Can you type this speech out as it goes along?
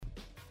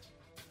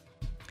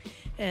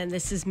And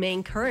this is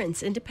Maine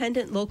Currents,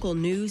 independent local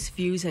news,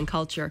 views, and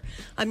culture.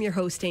 I'm your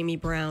host, Amy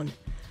Brown.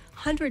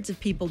 Hundreds of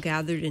people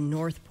gathered in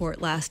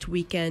Northport last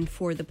weekend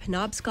for the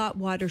Penobscot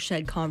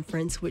Watershed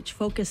Conference, which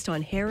focused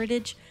on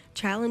heritage,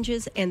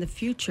 challenges, and the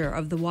future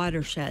of the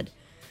watershed.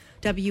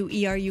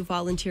 WERU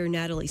volunteer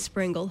Natalie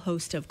Springle,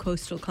 host of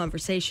Coastal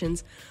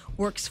Conversations,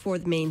 works for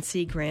the Maine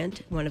Sea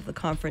Grant, one of the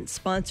conference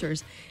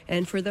sponsors.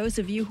 And for those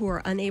of you who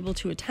are unable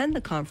to attend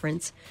the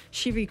conference,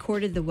 she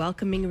recorded the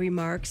welcoming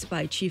remarks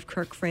by Chief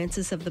Kirk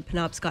Francis of the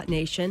Penobscot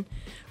Nation,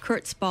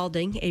 Kurt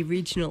Spalding, a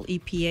regional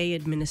EPA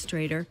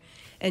administrator,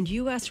 and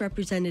U.S.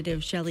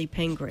 Representative Shelley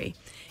Pingree,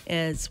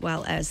 as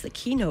well as the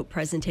keynote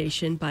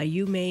presentation by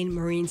UMaine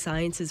Marine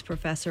Sciences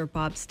Professor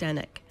Bob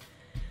Stenek.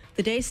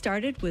 The day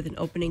started with an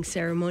opening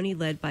ceremony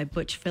led by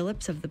Butch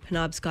Phillips of the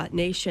Penobscot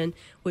Nation,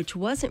 which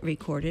wasn't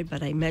recorded,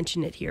 but I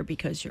mention it here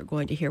because you're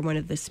going to hear one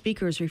of the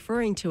speakers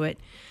referring to it.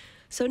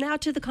 So now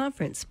to the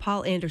conference.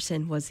 Paul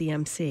Anderson was the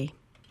MC.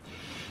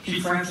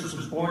 Chief Francis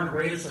was born and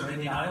raised on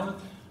Indian Island,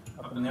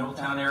 up in the Old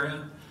Town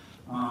area,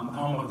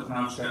 home of the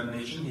Penobscot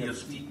Nation. He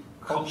has deep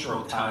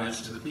cultural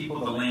ties to the people,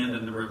 the land,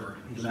 and the river.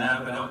 He's an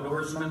avid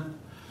outdoorsman,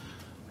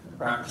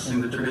 practicing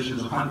the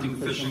traditions of hunting,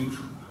 fishing,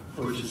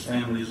 for which his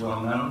family is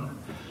well known.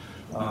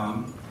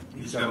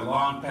 He's got a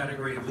long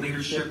pedigree of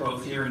leadership,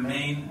 both here in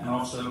Maine and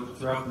also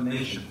throughout the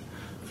nation,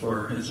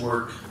 for his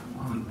work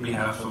on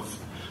behalf of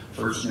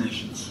First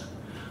Nations.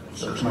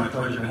 So it's my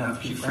pleasure to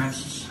have Chief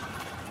Francis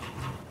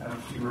have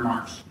a few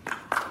remarks.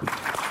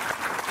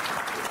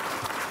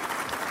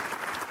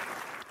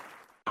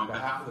 On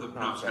behalf of the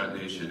Penobscot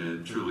Nation,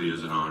 it truly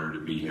is an honor to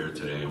be here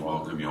today and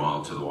welcome you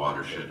all to the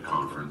Watershed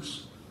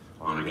Conference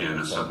on, again,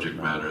 a subject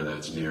matter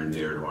that's near and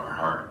dear to our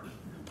heart.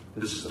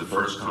 This is the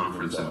first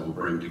conference that will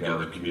bring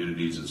together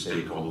communities and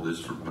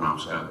stakeholders from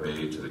Penobscot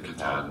Bay to the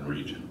Katahdin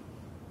region.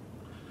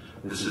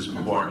 This is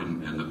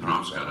important, and the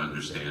Penobscot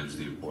understands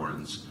the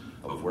importance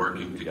of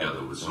working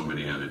together with so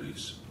many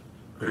entities,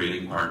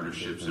 creating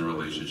partnerships and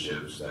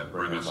relationships that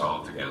bring us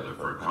all together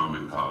for a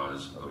common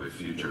cause of a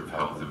future of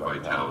health and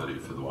vitality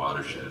for the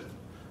watershed.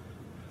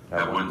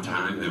 At one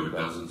time, there were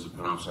dozens of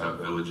Penobscot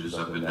villages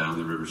up and down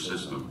the river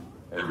system,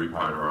 every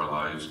part of our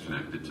lives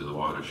connected to the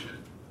watershed.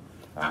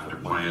 After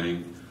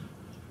planning,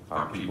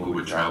 our people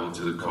would travel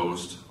to the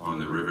coast on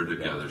the river to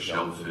gather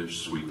shellfish,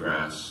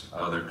 sweetgrass,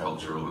 other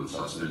cultural and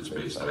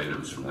sustenance-based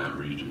items from that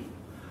region.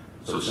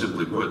 So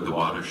simply put, the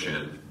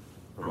watershed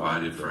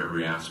provided for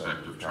every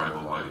aspect of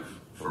tribal life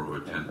for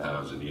over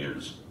 10,000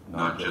 years,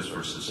 not just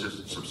for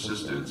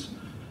subsistence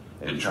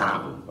and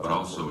travel, but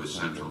also is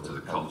central to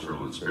the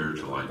cultural and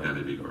spiritual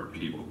identity of our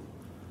people.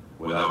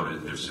 Without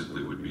it, there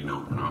simply would be no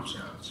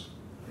Penobscots.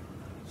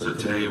 So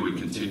today we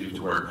continue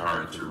to work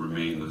hard to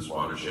remain this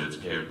watershed's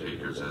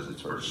caretakers as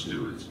its first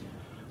stewards,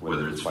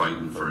 whether it's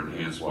fighting for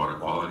enhanced water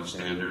quality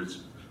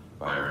standards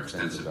by our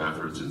extensive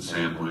efforts in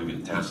sampling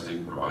and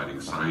testing, providing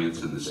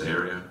science in this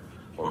area,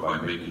 or by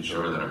making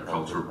sure that our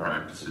cultural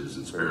practices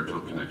and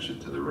spiritual connection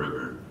to the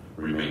river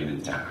remain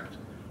intact,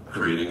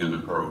 creating an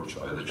approach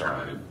by the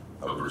tribe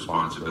of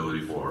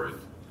responsibility for it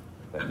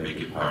that make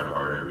it part of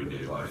our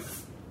everyday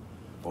life.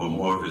 Or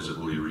more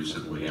visibly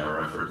recently, our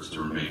efforts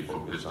to remain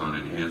focused on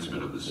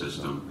enhancement of the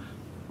system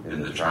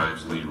and the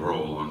tribe's lead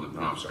role on the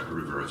Penobscot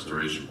River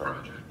Restoration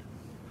Project,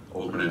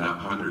 opening up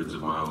hundreds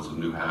of miles of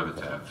new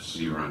habitat for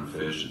sea-run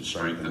fish and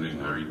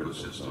strengthening our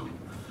ecosystem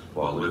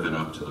while living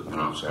up to the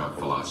Penobscot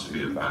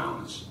philosophy of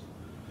balance.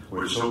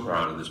 We're so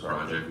proud of this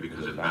project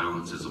because it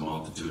balances a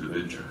multitude of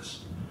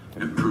interests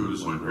and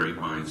proves when great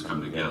minds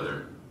come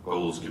together,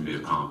 goals can be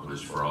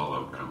accomplished for all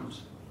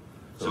outcomes.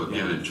 So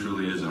again, it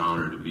truly is an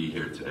honor to be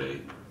here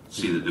today,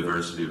 see the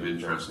diversity of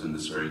interest in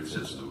this great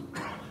system,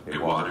 a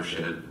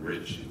watershed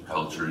rich in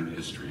culture and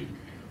history.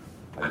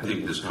 I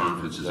think this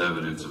conference is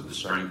evidence of the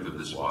strength of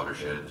this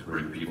watershed to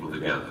bring people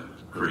together,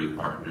 create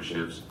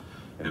partnerships,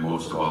 and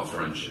most of all,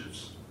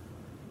 friendships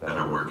that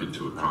are working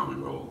to a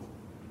common goal.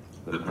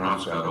 The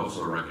Penobscot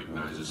also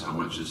recognizes how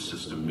much this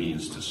system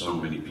means to so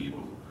many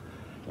people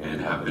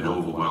and have been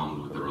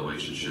overwhelmed with the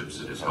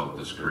relationships it has helped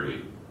us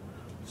create.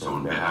 So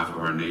on behalf of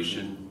our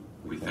nation,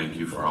 we thank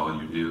you for all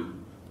you do,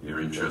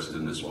 your interest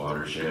in this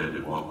watershed,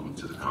 and welcome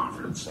to the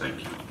conference. Thank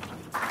you.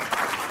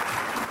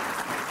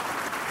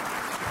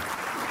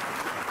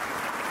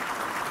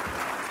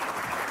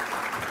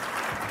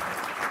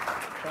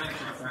 Thank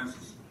you,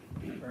 Francis.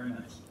 Very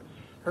nice.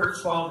 Kurt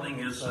Spalding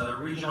is a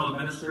regional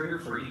administrator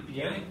for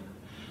EPA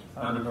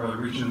out of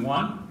Region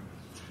 1.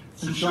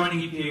 Since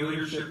joining EPA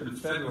leadership in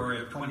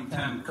February of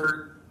 2010,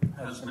 Kurt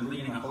has been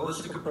leading a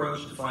holistic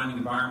approach to finding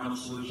environmental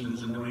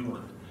solutions in New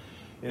England.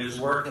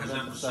 His work has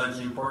emphasized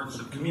the importance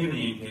of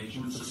community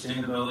engagement,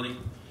 sustainability,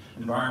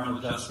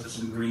 environmental justice,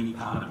 and green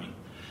economy.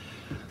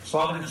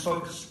 Spalding has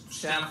focused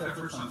staff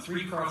efforts on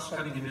 3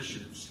 cross-cutting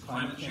initiatives: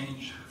 climate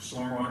change,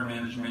 stormwater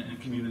management,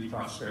 and community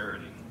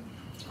prosperity.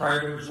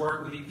 Prior to his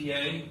work with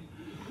EPA,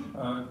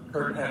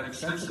 Kurt had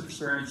extensive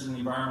experience in the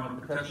environmental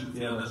protection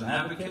field as an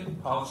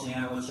advocate, policy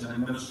analyst, and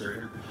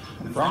administrator,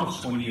 and for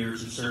almost 20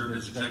 years he served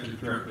as executive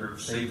director of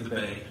Save the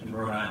Bay in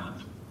Rhode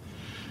Island.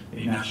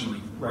 a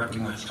nationally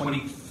recognized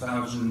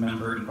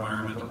 20,000-member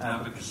environmental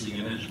advocacy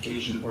and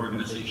education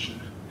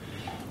organization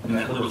in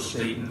that little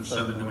state in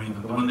southern New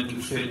England, the one that can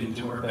fit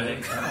into our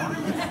bay. That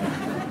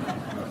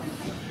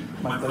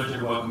one. My pleasure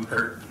to welcome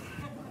Kurt.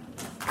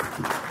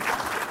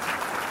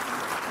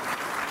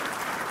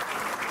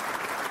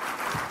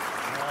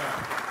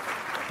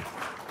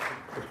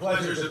 The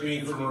pleasures of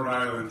being from Rhode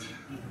Island.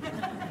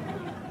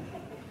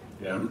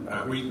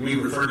 Yeah, we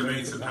refer to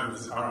Maine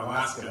sometimes as our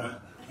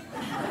Alaska.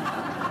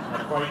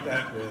 Not quite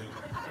that big.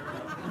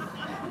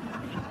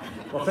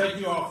 Well, thank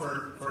you all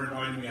for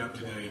inviting me up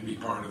today and be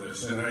part of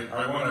this. And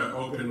I want to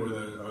open with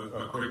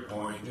a quick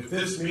point. If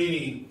this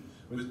meeting,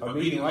 a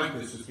meeting like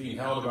this is being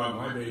held about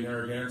my bay,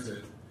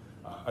 Narragansett,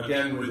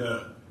 again with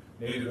a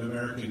Native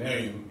American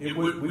name, we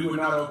would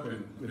not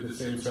open with the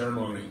same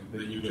ceremony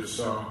that you just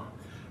saw.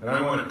 And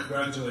I want to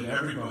congratulate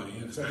everybody,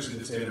 and especially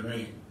the state of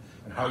Maine,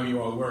 and how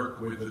you all work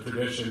with the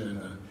tradition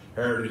and the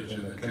heritage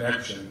and the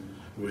connection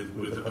with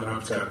the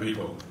Penobscot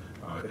people.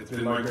 It's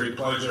been my great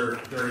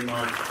pleasure during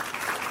my...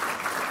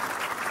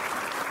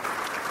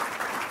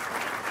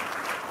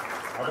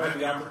 I've had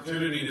the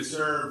opportunity to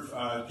serve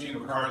Gene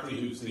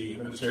McCarthy, who's the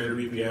administrator of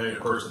EPA, of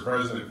course the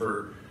president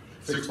for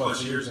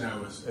 6+ years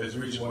now as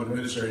Region 1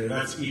 administrator.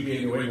 That's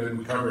EPA New England.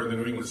 We cover the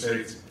New England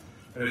states.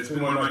 And it's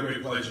been one of my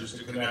great pleasures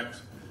to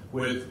connect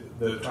with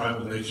the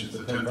tribal nations,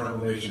 the 10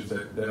 tribal nations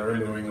that are in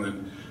New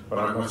England. But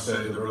I must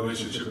say the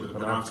relationship with the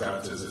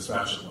Penobscots is a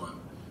special one.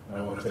 And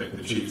I want to thank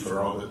the chief for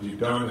all that you've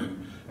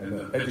done and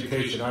the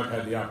education I've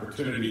had the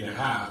opportunity to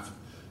have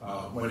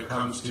when it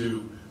comes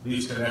to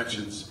these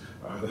connections,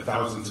 the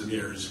thousands of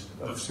years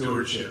of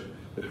stewardship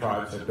the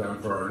tribes have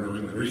done for our New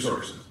England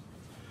resources.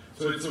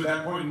 So to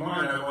that point in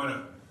mind, I want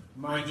to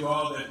remind you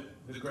all that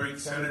the great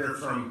senator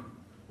from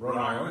Rhode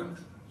Island,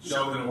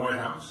 Sheldon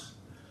Whitehouse,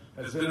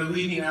 has been a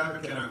leading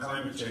advocate on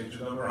climate change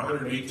with over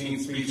 118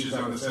 speeches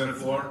on the Senate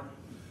floor.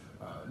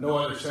 No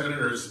other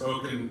senator has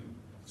spoken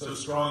so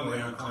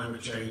strongly on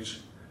climate change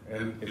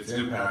and its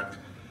impact.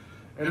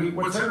 And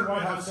what Senator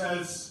Whitehouse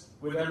says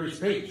with every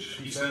speech,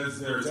 he says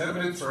there's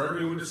evidence for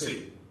everyone to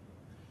see.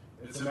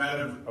 It's a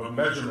matter of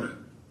measurement,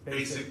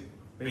 basic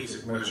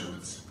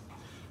measurements.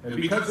 And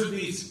because of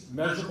these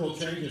measurable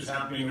changes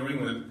happening in New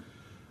England,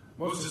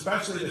 most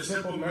especially the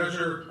simple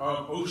measure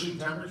of ocean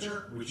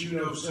temperature, which you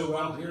know so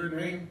well here in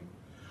Maine,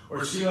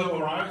 or sea level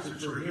rise,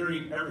 which we're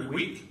hearing every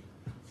week,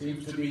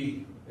 seems to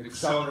be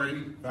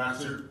accelerating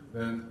faster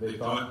than they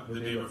thought the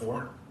day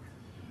before.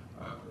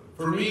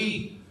 For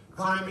me,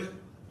 climate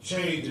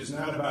change is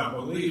not about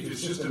belief,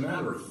 it's just a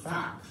matter of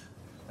fact.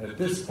 At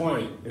this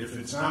point, if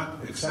it's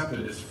not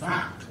accepted as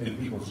fact in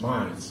people's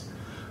minds,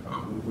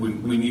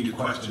 we need to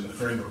question the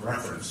frame of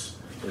reference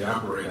they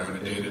operate on a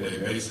day-to-day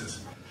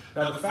basis.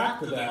 Now, the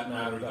fact of that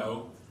matter,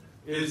 though,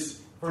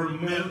 is for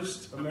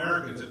most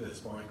Americans at this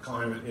point,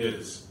 climate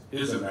is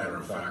a matter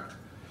of fact.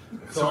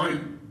 So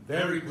I'm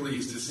very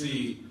pleased to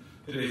see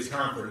today's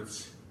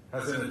conference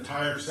has an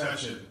entire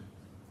session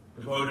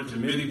devoted to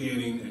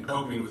mitigating and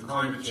coping with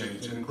climate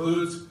change. It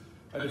includes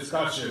a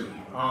discussion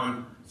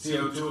on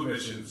CO2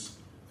 emissions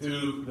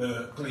through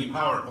the Clean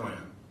Power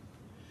Plan.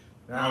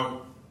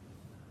 Now,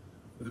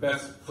 the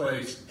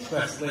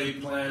best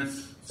laid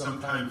plans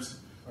sometimes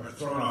are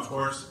thrown off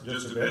course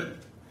just a bit,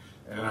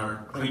 and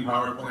our Clean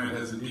Power Plan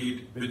has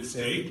indeed been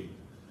stayed,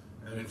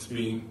 and it's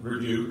being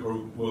reviewed, or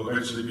will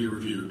eventually be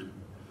reviewed.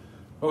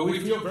 But we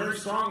feel very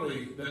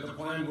strongly that the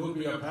plan will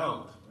be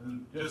upheld.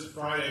 And just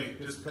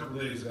a couple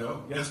days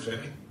ago,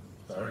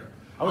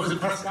 I was in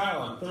Presque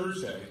Isle on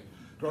Thursday,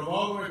 drove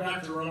all the way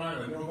back to Rhode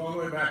Island, drove all the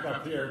way back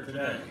up here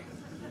today.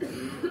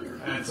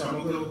 And so I'm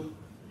a little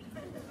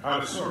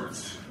out of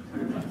sorts.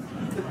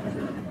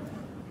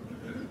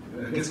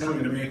 I guess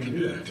coming to Maine can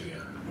do that to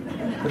you.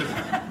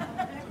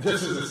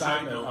 Just as a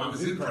side note, I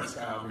was in Presque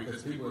Isle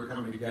because people are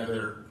coming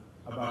together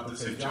about the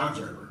St. Johns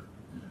River.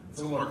 It's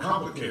a little more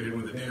complicated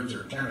when the dams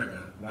are in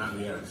Canada, not in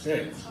the United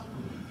States.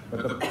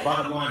 But the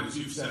bottom line is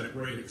you've set a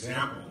great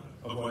example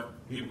of what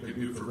people can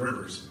do for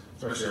rivers,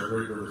 especially our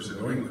great rivers in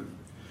New England.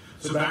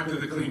 So back to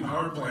the Clean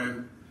Power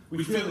Plan,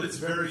 we feel it's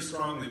very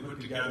strongly put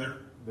together.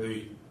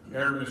 The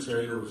air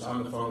administrator was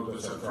on the phone with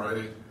us on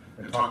Friday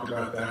and talked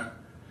about that.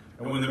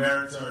 And when the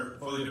merits are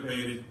fully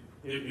debated,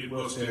 it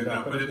will stand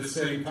up. But at the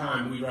same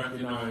time, we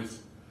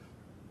recognize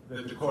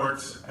that the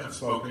courts have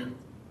spoken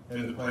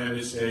and the plan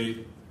is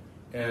stayed,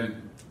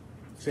 and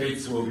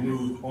states will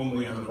move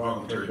only on a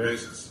voluntary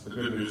basis. The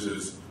good news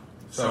is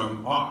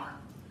some are.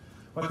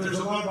 But there's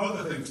a lot of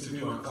other things to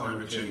do on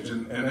climate change,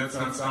 and that's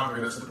not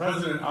stopping us. The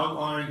president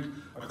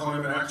outlined a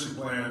climate action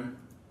plan,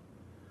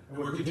 and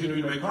we're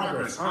continuing to make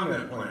progress on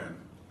that plan.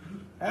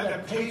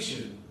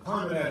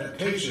 Climate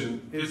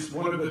adaptation is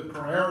one of the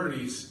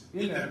priorities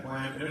in that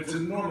plan, and it's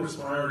an enormous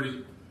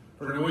priority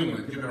for New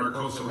England, given our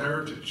coastal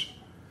heritage.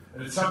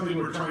 And it's something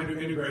we're trying to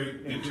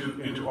integrate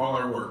into all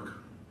our work.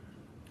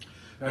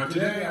 Now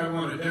today I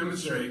want to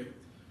demonstrate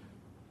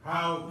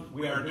how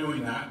we are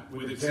doing that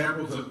with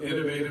examples of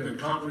innovative and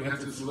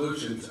comprehensive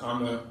solutions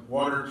on the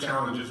water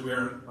challenges we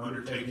are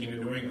undertaking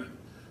in New England.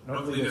 And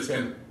hopefully this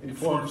can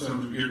inform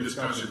some of your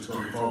discussions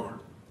going forward.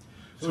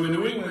 So in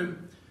New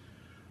England,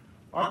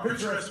 our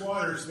picturesque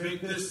waters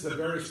make this the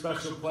very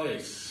special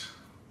place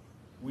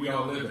we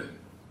all live in.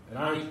 And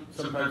I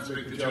sometimes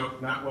make the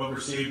joke, not well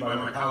received by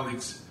my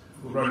colleagues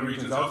who run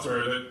regions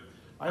elsewhere, that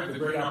I have the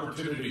great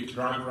opportunity to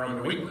drive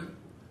around New England.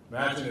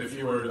 Imagine if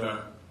you were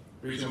the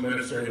regional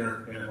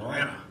administrator in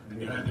Atlanta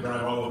and you had to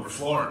drive all over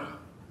Florida.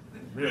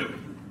 Really.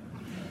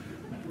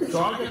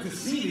 So I get to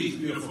see these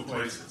beautiful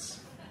places.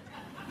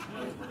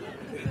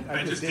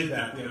 I just did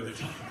that the other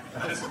day.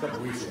 That's a couple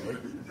weeks ago.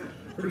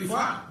 Pretty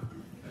fun.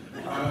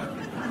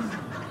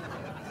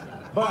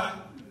 But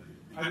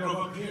I drove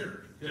up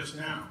here just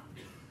now.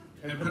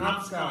 And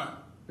Penobscot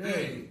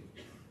Bay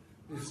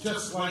is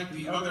just like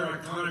the other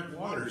iconic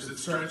waters that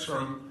stretch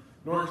from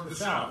north to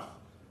south.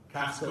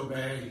 Casco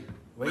Bay,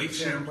 Lake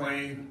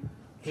Champlain,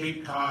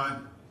 Cape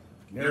Cod,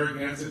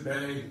 Narragansett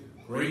Bay,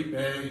 Great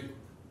Bay,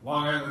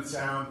 Long Island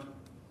Sound.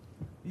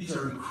 These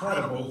are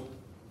incredible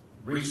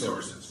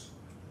resources,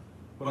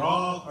 but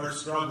all are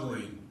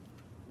struggling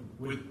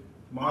with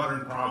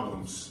modern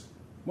problems,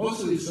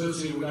 mostly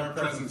associated with our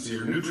presence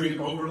here: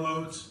 nutrient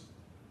overloads,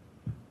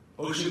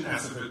 ocean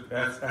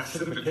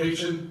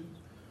acidification,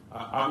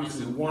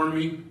 obviously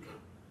warming,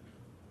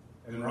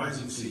 and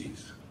rising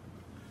seas.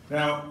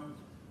 Now,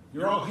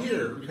 you're all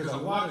here because a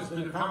lot has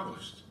been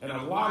accomplished, and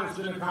a lot has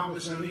been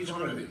accomplished on each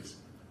one of these.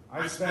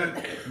 I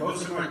spent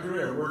most of my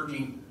career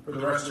working for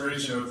the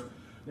restoration of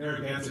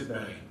Narragansett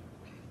Bay.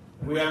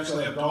 We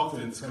actually have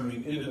dolphins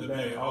coming into the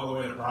bay all the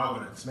way to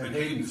Providence,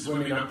 menhaden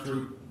swimming up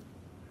through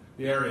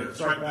the area,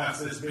 striped bass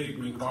this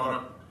big being caught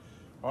up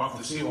off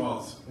the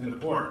seawalls in the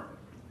port.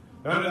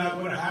 None of that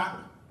would have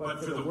happened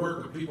but for the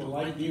work of people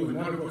like you, and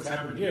none of what's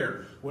happened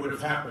here would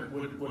have happened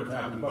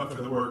but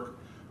for the work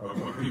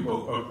of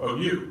people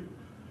of you.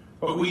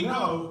 But we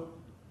know,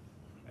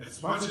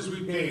 as much as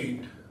we've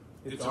gained,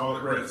 it's all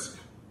at risk.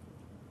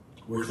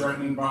 We're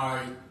threatened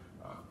by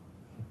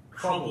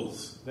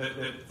troubles that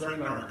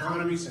threaten our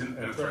economies and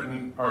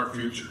threaten our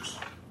futures.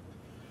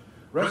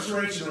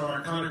 Restoration of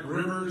our iconic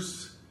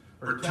rivers,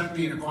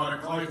 protecting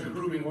aquatic life,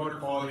 improving water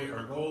quality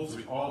are goals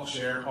we all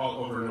share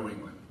all over New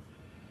England.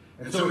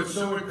 And so it's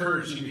so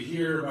encouraging to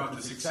hear about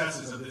the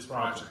successes of this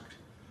project,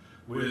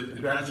 with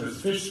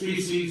indigenous fish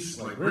species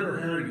like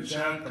river herring and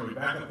shad coming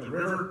back up the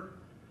river,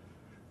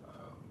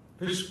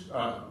 fish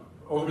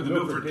over the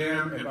Milford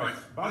Dam, and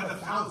by the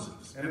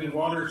thousands, and in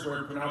waters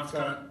where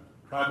Penobscot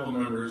tribal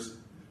members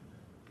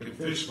can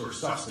fish for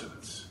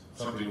sustenance,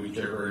 something we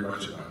care very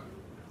much about.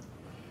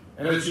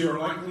 And as you are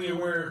likely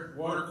aware,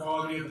 water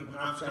quality of the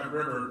Penobscot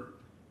River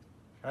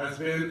has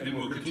been and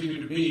will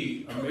continue to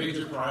be a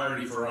major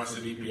priority for us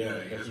at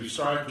EPA as we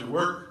strive to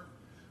work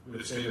with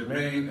the state of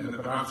Maine and the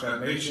Penobscot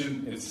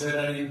Nation in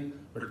setting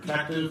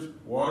protective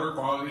water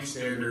quality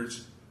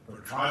standards for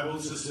tribal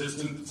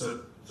subsistence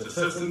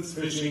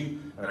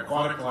fishing and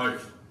aquatic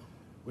life,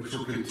 which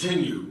will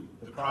continue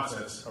the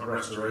process of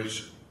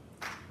restoration.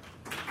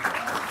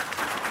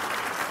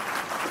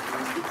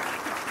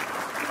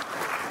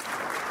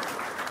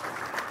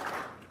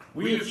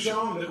 We have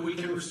shown that we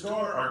can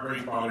restore our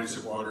great bodies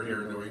of water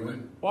here in New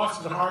England.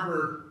 Boston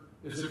Harbor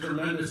is a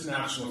tremendous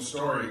national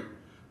story,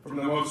 from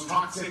the most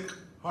toxic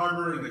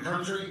harbor in the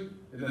country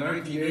in the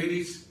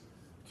 1980s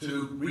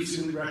to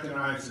recently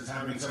recognized as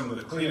having some of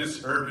the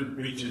cleanest urban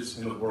beaches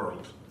in the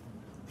world.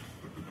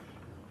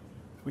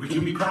 We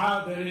can be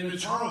proud that in the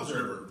Charles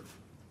River,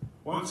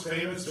 once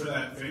famous for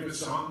that famous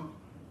song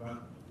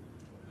about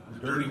the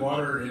dirty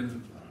water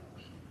in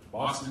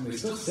Boston, they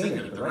still sing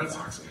it at the Red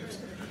Sox games.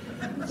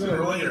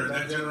 Sooner or later,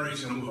 that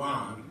generation will move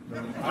on.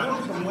 I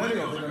don't think the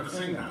millennials are going to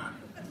sing that.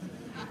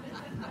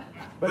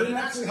 But it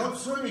actually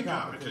helps swimming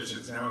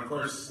competitions now, and of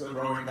course, the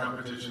rowing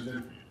competitions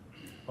in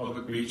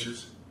public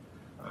beaches.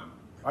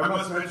 I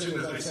must mention,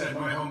 as I said,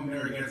 my home,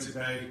 Narragansett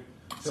Bay,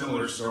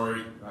 similar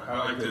story. I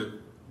like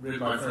to rid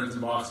my friends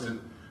in Boston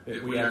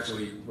that we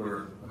actually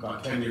were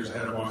about 10 years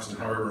ahead of Boston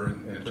Harbor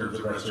in terms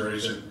of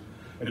restoration,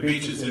 and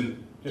beaches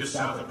in just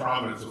south of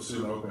Providence will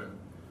soon open.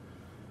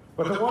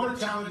 But the water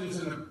challenges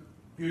in the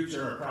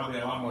future are probably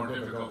a lot more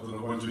difficult than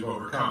the ones we've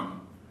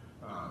overcome.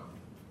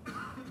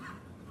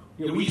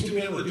 We used to be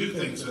able to do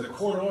things with a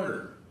court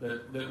order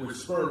that would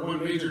spur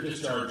one major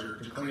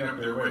discharger to clean up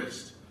their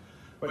waste.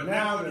 But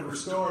now to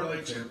restore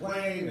Lake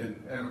Champlain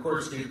and of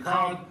course Cape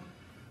Cod,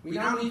 we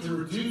now need to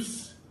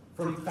reduce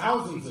from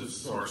thousands of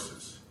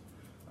sources,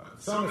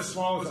 some as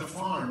small as a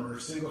farm or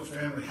a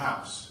single-family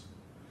house.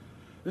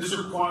 This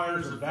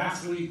requires a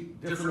vastly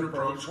different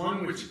approach,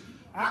 one which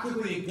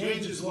actively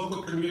engages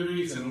local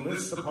communities and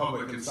enlists the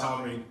public in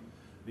solving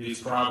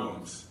these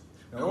problems.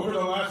 Now, over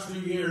the last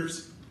few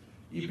years,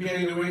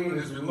 EPA New England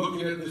has been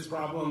looking at this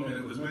problem, and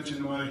it was mentioned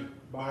in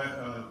my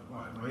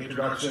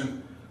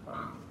introduction,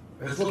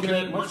 is looking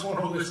at it much more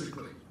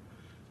holistically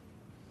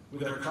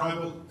with our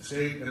tribal,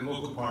 state, and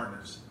local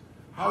partners.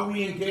 How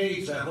we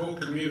engage that whole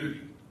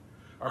community.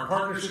 Our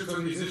partnerships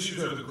on these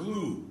issues are the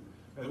glue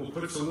that will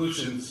put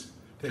solutions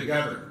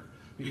together,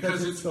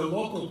 because it's the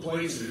local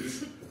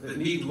places that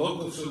need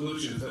local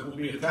solutions that will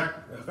be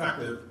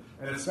effective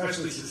and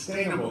especially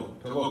sustainable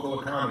to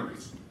local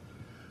economies.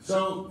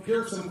 So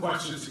here are some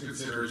questions to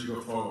consider as you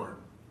go forward.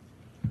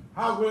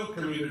 How will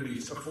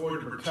communities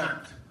afford to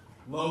protect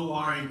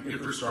low-lying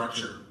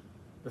infrastructure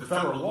the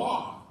federal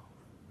law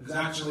has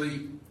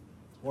actually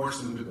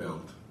forced them to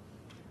build?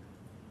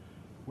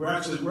 We're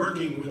actually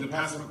working with the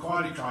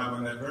Passamaquoddy tribe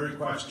on that very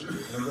question,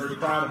 and I'm very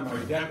proud of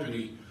my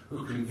deputy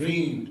who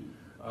convened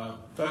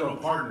federal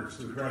partners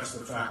to address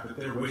the fact that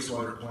their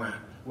wastewater plant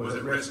was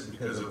at risk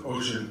because of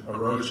ocean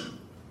erosion.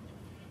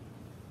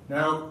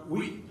 Now,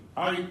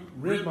 I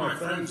rid my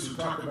friends who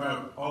talk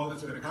about all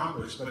that's been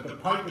accomplished, but the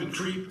pipe and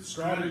treat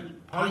strategy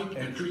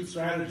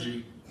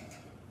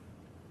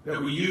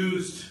that we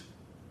used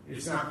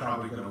is not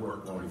probably going to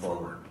work going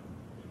forward.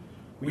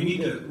 We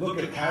need to look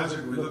at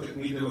hazard, we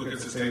need to look at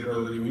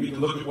sustainability, we need to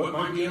look at what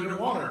might be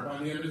underwater by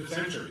the end of the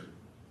century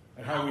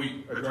and how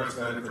we address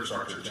that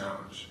infrastructure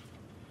challenge.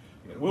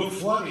 Will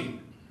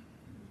flooding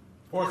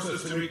force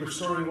us to make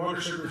restoring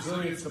watershed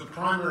resilience the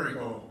primary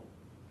goal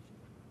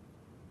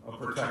of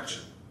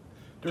protection?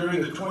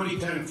 During the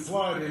 2010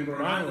 flood in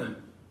Rhode Island,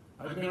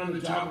 I've been on the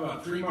job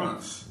about 3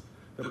 months.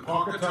 The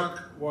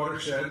Pawcatuck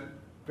watershed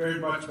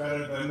fared much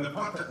better than the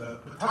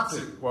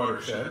Patuxent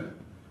watershed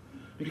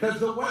because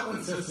the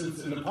wetland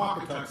systems in the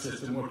Pawcatuck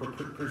system were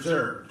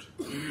preserved,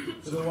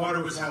 so the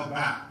water was held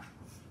back.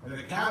 And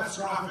the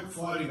catastrophic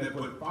flooding that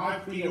put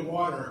 5 feet of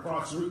water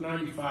across Route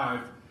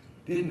 95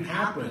 didn't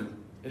happen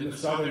in the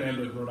southern end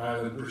of Rhode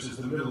Island versus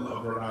the middle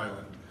of Rhode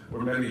Island,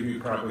 where many of you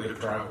probably have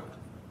traveled.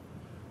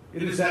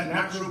 It is that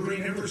natural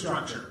green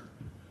infrastructure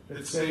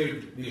that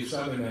saved the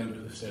southern end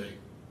of the state.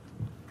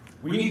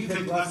 We need to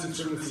take lessons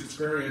from this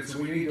experience,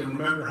 and we need to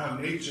remember how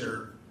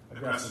nature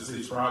addresses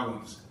these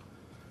problems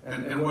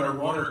and what our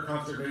water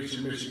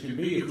conservation mission can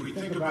be if we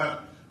think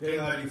about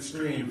daylighting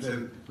streams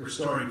and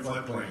restoring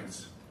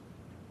floodplains.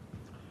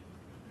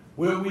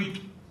 Will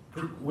we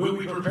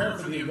prepare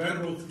for the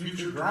inevitable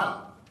future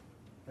drought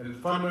and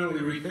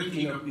fundamentally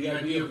rethinking of the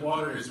idea of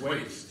water as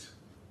waste?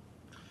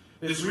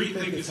 This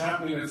rethink is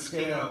happening at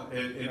scale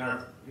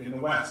in the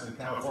West, in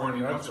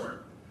California and elsewhere.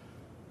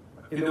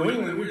 In New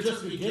England, we're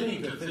just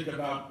beginning to think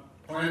about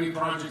planning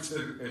projects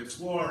that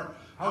explore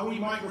how we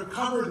might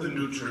recover the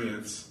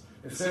nutrients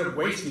instead of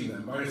wasting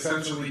them by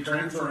essentially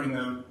transferring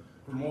them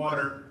from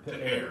water to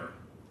air.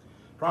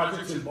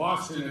 Projects in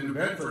Boston and New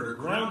Bedford are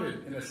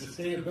grounded in a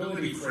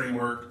sustainability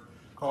framework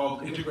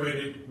called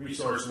integrated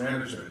resource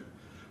management.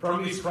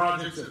 From these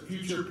projects, a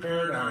future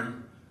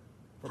paradigm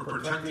for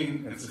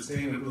protecting and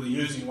sustainably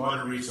using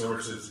water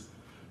resources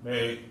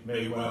may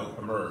well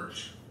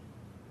emerge.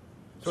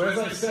 So as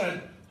I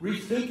said,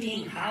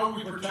 rethinking how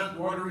we protect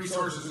water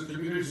resources in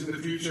communities in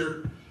the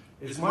future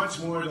is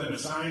much more than a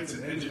science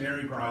and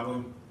engineering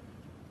problem,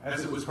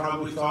 as it was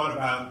probably thought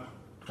about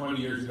 20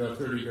 years ago,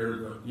 30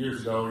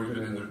 years ago, or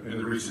even in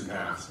the recent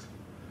past.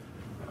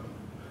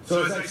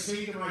 So as I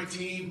say to my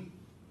team,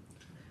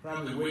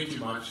 probably way too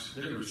much,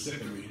 they're going to be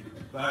sick of me,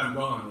 glad I'm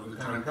gone when the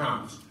time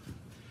comes.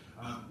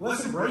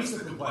 Let's embrace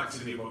the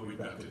complexity of what we've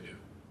got to do.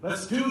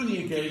 Let's do the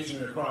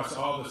engagement across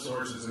all the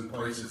sources and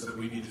places that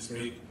we need to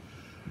speak.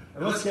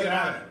 And let's get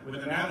at it with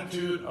an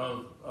attitude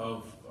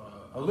of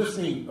a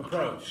listening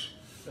approach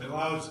that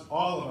allows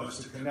all of us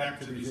to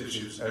connect to these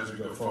issues as we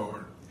go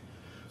forward.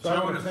 So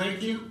I want to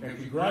thank you and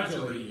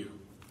congratulate you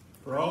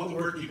for all the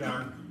work you've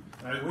done,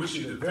 and I wish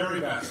you the very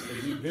best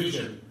as you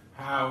vision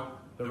how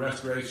the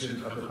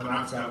restoration of the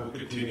Penobscot will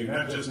continue,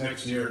 not just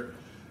next year,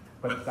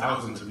 but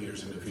thousands of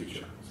years in the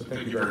future. So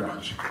thank you very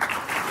much.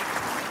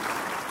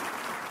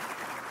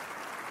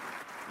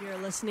 You're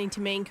listening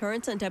to Maine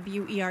Currents on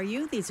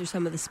WERU. These are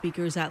some of the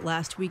speakers at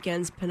last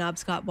weekend's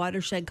Penobscot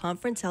Watershed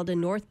Conference held in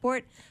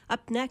Northport.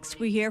 Up next,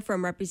 we hear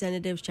from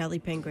Representative Shelley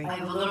Pingree. I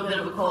have a little bit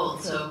of a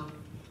cold, so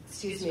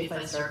excuse me if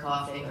I start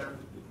coughing, or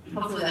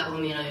hopefully that will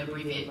mean I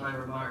abbreviate my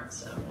remarks.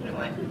 So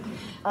anyway,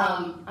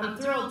 I'm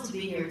thrilled to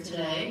be here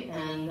today,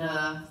 and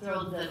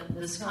thrilled that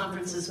this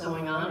conference is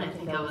going on. I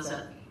think I was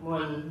at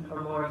one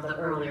or more of the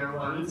earlier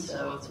ones,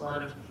 so it's a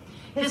lot of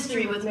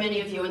history with many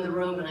of you in the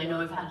room, and I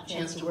know I've had a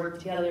chance to work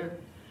together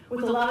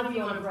with a lot of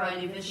you on a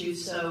variety of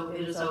issues, so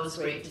it is always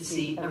great to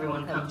see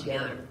everyone come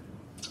together.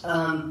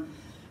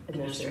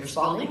 Administrator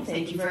Spalding,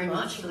 thank you very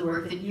much for the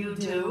work that you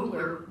do.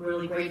 We're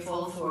really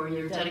grateful for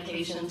your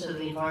dedication to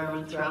the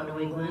environment throughout New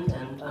England,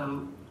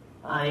 and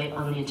I,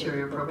 on the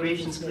Interior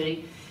Appropriations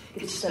Committee,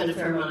 get to spend a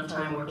fair amount of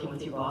time working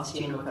with your boss,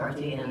 Gina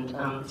McCarthy,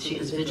 and she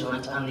is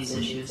vigilant on these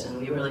issues,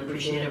 and we really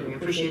appreciate it. We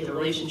appreciate the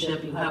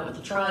relationship you have with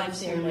the tribes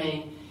here in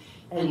Maine,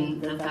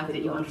 and the fact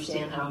that you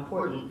understand how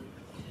important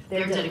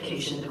their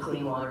dedication to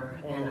clean water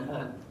and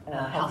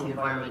a healthy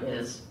environment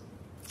is.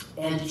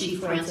 And to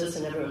Chief Francis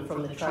and everyone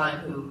from the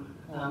tribe who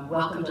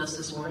welcomed us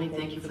this morning,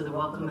 thank you for the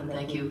welcome, and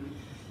thank you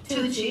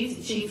to the Chief.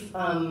 The Chief,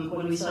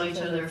 when we saw each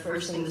other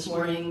first thing this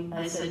morning,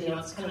 I said,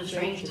 it's kind of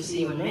strange to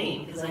see you in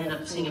Maine, because I ended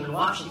up seeing him in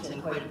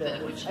Washington quite a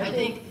bit, which I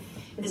think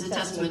is a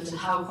testament to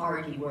how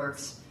hard he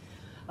works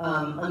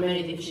on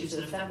many of the issues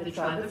that affect the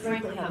tribe, but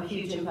frankly have a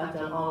huge impact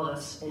on all of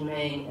us in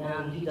Maine,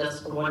 and he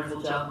does a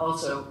wonderful job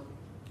also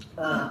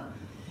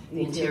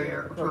the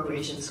Interior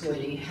Appropriations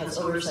Committee has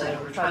oversight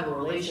over tribal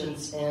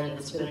relations, and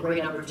it's been a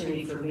great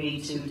opportunity for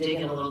me to dig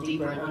in a little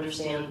deeper and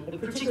understand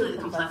particularly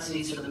the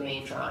complexities for the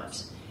Maine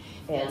tribes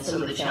and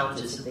some of the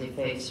challenges that they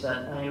face.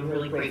 But I am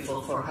really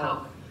grateful for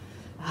how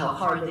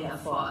hard they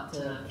have fought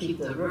to keep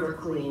the river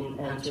clean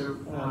and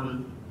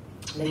to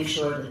make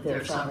sure that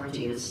their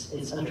sovereignty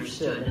is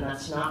understood, and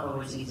that's not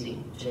always easy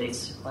in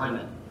today's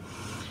climate.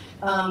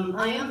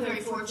 I am very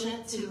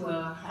fortunate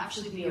to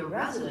actually be a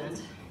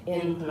resident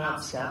in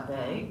Penobscot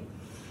Bay.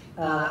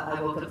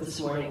 I woke up this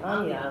morning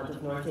on the island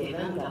of North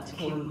Haven,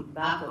 came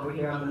back over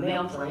here on the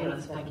mail plane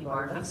with Becky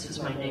Bardux,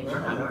 who's my neighbor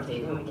on North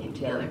Haven. We came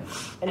together.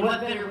 And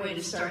what better way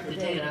to start the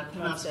day at a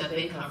Penobscot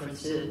Bay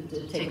conference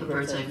to take a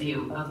bird's eye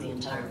view of the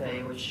entire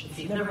bay, which, if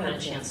you've never had a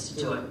chance to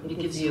do it, it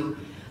gives you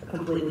a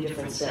completely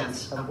different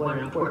sense of what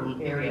an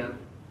important area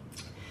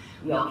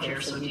we all care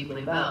so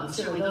deeply about. And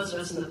certainly those of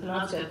us in the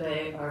Penobscot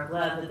Bay are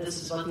glad that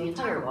this is about the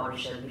entire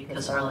watershed,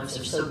 because our lives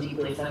are so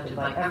deeply affected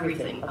by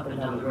everything up and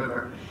down the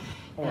river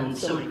and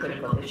so many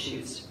critical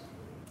issues.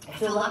 I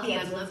feel lucky.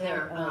 I've lived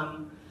there,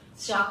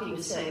 shocking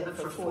to say, but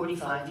for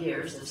 45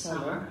 years this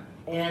summer.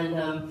 And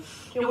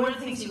one of the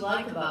things you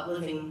like about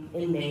living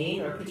in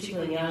Maine, or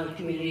particularly in the island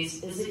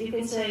communities, is that you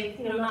can say,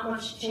 not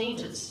much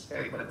changes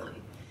very quickly.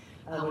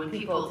 When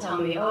people tell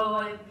me,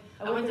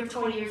 I went there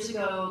 20 years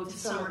ago to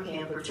summer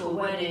camp or to a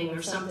wedding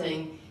or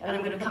something, and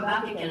I'm going to come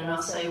back again, and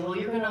I'll say, well,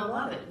 you're going to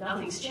love it.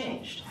 Nothing's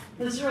changed.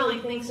 Because really,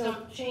 things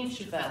don't change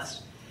too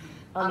fast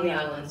on the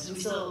islands. We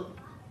still,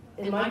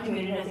 in my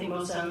community, I think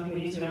most island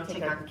communities, we don't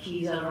take our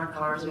keys out of our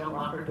cars, we don't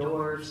lock our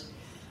doors.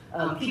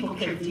 People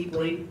care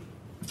deeply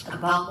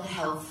about the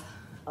health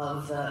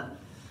of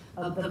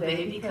the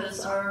bay,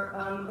 because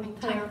our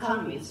entire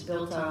economy is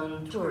built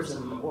on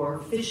tourism or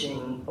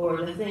fishing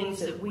or the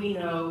things that we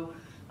know,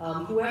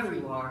 whoever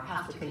you are,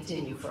 have to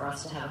continue for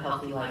us to have a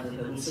healthy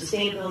livelihood. And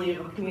sustainability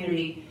of a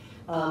community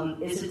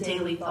is a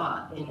daily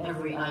thought in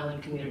every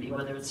island community,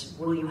 whether it's,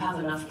 will you have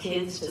enough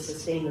kids to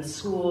sustain the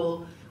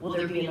school? Will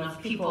there be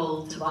enough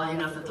people to buy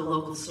enough at the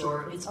local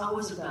store? It's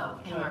always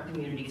about, can our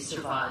communities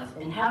survive?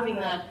 And having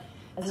that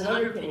as an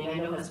underpinning, I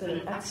know, has been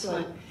an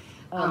excellent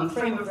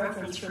frame of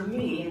reference for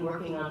me in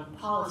working on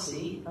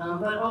policy,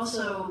 but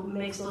also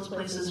makes those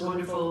places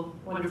wonderful,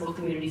 wonderful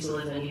communities to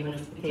live in, even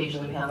if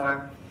occasionally we have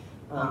our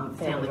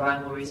family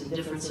rivalries and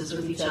differences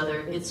with each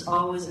other. It's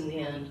always, in the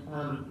end,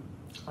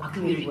 a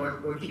community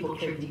where people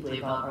care deeply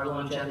about our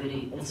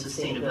longevity and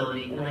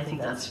sustainability, and I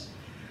think that's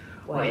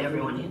why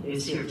everyone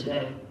is here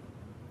today.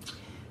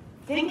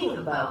 Thinking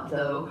about,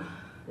 though,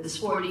 this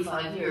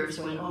 45 years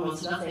when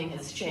almost nothing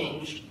has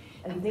changed,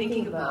 and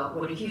thinking about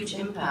what a huge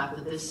impact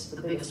that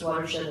the biggest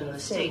watershed in the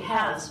state,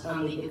 has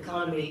on the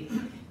economy,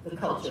 the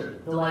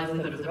culture, the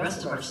livelihood of the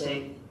rest of our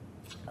state,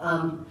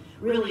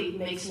 really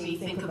makes me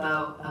think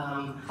about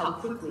how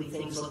quickly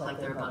things look like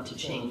they're about to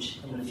change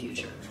in the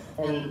future.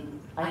 And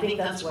I think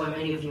that's why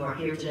many of you are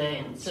here today,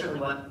 and certainly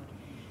what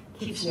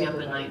keeps me up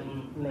at night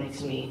and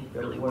makes me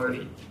really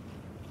worried.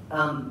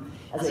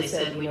 As I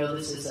said, we know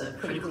this is a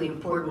critically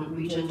important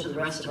region to the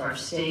rest of our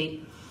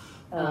state,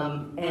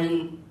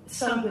 and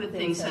some good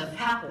things have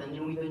happened,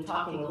 and we've been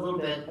talking a little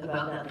bit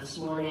about that this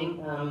morning.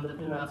 The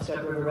Penobscot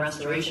River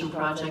Restoration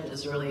Project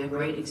is really a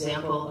great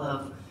example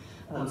of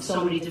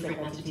so many different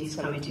entities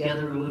coming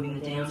together, removing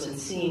the dams, and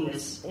seeing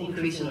this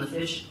increase in the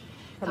fish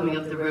coming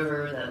up the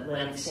river, the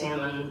Atlantic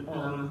salmon,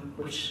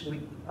 which we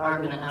are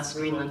going to ask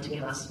Greenland to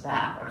give us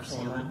back our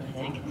salmon, I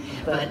think.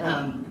 But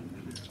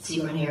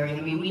seal and herring,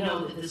 I mean, we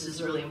know that this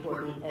is really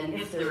important, and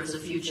if there is a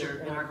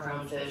future in our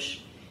crown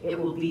fish, it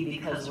will be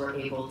because we're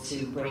able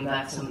to bring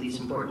back some of these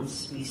important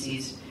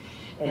species.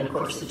 And of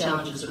course, the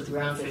challenges with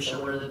groundfish are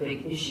one of the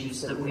big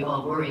issues that we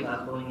all worry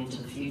about going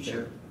into the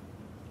future.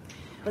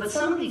 But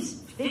some of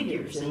these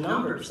figures and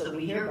numbers that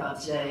we hear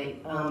about today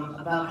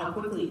about how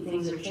quickly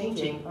things are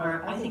changing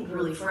are, I think,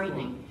 really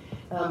frightening.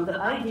 The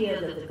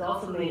idea that the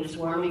Gulf of Maine is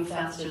warming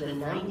faster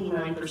than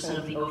 99%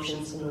 of the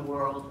oceans in the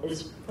world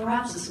is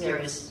perhaps the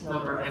scariest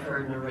number I've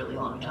heard in a really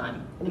long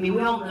time. I mean,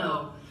 we all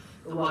know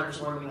the water's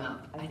warming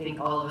up. I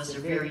think all of us are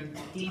very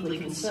deeply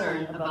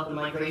concerned about the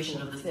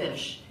migration of the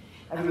fish.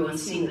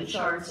 Everyone's seen the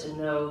charts and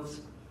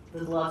knows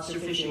that lobster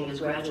fishing is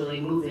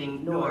gradually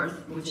moving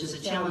north, which is a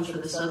challenge for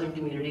the southern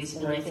communities.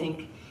 And I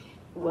think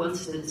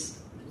once this,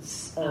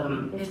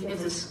 if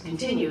this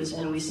continues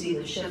and we see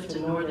the shift to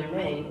northern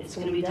Maine, it's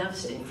going to be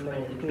devastating for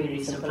many of the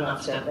communities in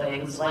Penobscot Bay,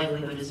 whose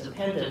livelihood is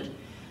dependent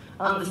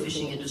on the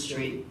fishing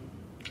industry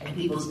and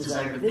people's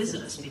desire to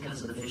visit us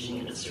because of the fishing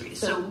industry.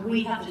 So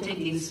we have to take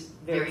these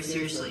very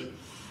seriously.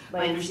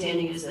 My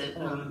understanding is that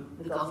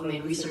the Gulf of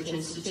Maine Research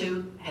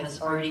Institute has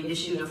already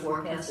issued a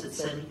forecast that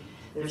said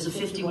there's a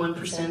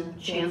 51%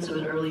 chance of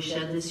an early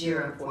shed this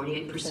year, a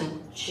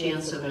 48%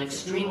 chance of an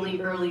extremely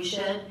early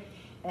shed,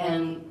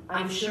 and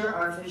I'm sure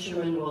our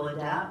fishermen will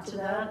adapt to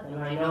that,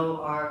 and I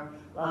know our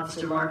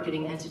lobster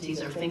marketing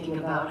entities are thinking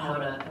about how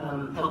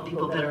to help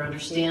people better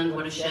understand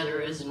what a shedder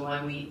is and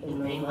why we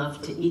in Maine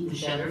love to eat the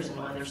shedders and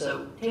why they're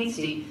so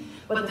tasty.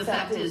 But the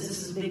fact is,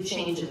 this is a big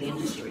change in the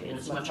industry, and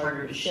it's much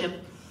harder to ship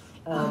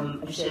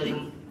a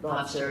shedding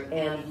lobster,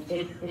 and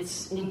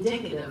it's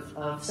indicative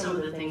of some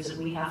of the things that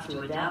we have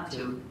to adapt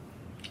to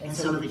and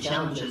some of the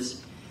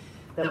challenges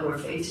that we're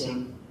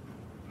facing.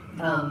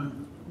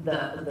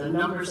 The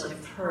numbers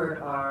I've heard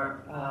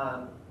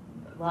are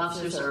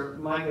lobsters are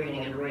migrating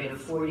at a rate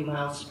of 40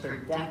 miles per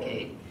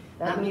decade.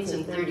 That means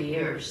in 30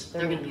 years,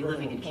 they're going to be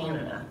living in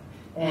Canada.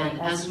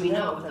 And as we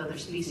know with other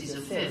species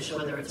of fish,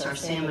 whether it's our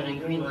salmon in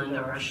Greenland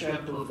or our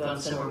shrimp who have gone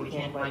somewhere we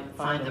can't quite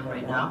find them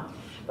right now,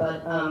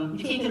 but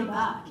you can't get them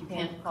back. You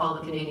can't call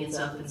the Canadians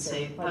up and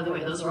say, by the way,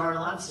 those are our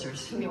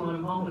lobsters. We want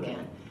them home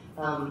again.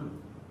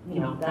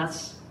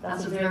 That's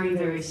a very,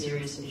 very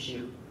serious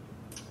issue.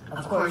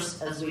 Of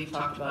course, as we've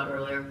talked about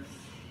earlier,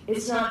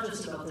 it's not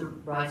just about the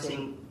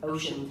rising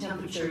ocean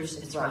temperatures,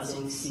 it's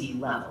rising sea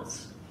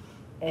levels.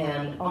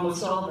 And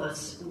almost all of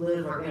us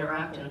live or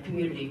interact in a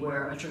community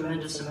where a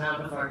tremendous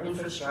amount of our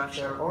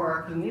infrastructure or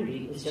our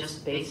community is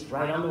just based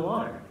right on the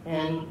water.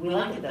 And we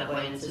like it that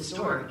way, and it's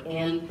historic.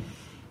 And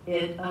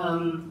it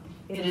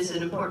is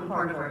an important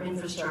part of our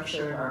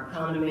infrastructure and our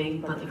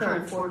economy, but the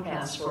current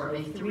forecast for a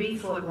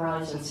 3-foot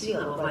rise in sea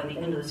level by the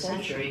end of the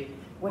century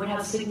would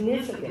have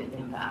significant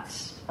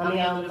impacts. On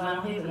the island of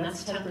Islehaven,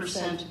 that's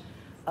 10%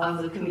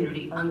 of the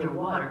community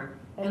underwater.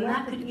 And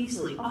that could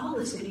easily, all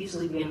this could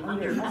easily be an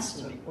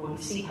underestimate when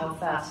we see how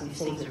fast these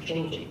things are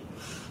changing.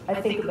 I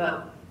think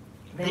about,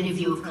 many of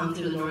you have come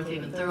through the North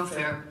Haven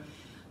Thoroughfare,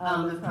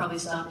 have probably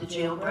stopped at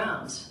J.L.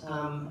 Brown's,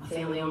 a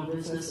family-owned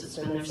business that's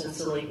been there since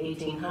the late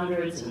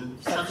 1800s,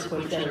 and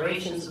subsequent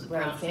generations of the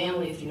Brown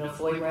family. If you know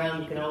Floyd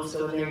Brown, you can always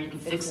go in there and you can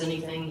fix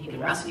anything. He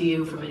can rescue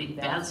you from any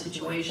bad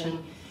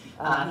situation.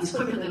 He's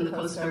quicker than the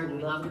Coast Guard, and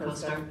we love the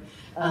Coast Guard.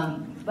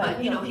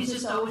 But he's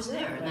just always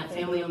there. And that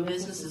family-owned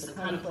business is the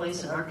kind of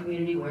place in our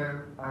community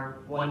where our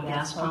one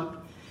gas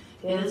pump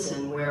is,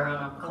 and where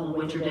on a cold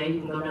winter day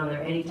you can go down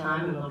there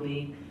anytime, and there'll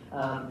be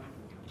a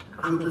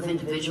group of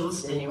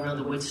individuals standing around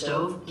the wood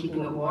stove,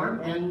 keeping it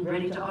warm, and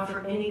ready to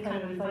offer any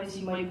kind of advice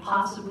you might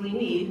possibly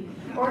need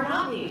or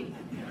not need.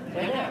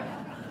 They're there.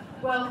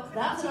 Well,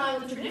 that's an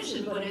island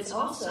tradition, but it's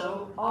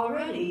also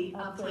already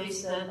a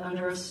place that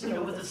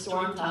with a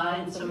storm tide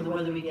and some of the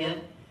weather we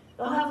get,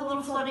 they'll have a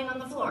little flooding on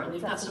the floor. They've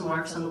got some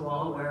marks on the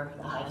wall where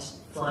the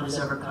highest flood has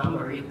ever come,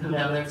 or you come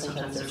down there and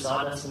sometimes there's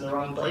sawdust in the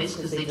wrong place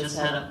because they just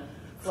had a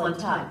flood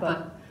tide.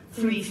 But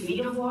 3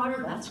 feet of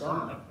water, that's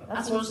gone.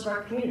 That's most of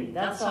our community.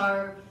 That's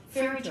our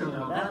ferry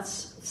terminal.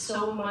 That's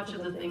so much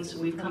of the things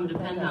that we've come to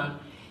depend on.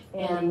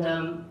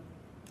 And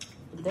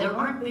there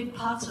aren't big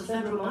pots of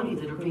federal money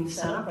that are being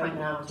set up right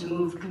now to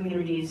move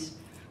communities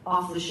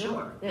off the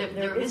shore.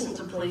 There isn't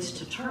a place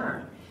to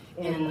turn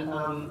in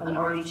an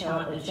already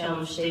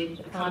challenged state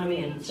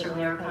economy, and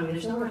certainly our economy.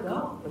 There's nowhere to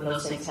go when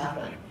those things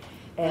happen.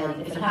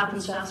 And if it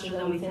happens faster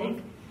than we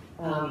think,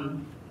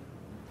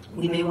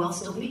 we may well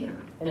still be here.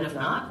 And if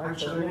not, our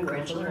children and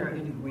grandchildren are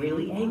going to be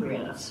really angry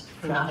at us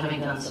for not having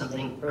done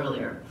something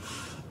earlier.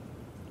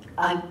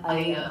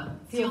 I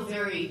feel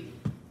very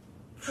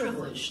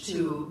privileged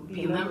to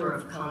be a member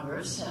of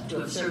Congress, to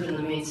have served in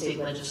the Maine state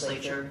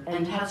legislature,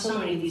 and have so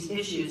many of these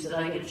issues that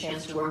I get a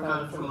chance to work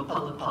on from a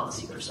public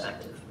policy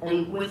perspective.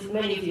 And with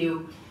many of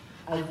you,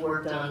 I've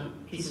worked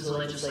on pieces of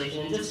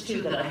legislation, and just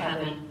 2 that I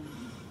haven't.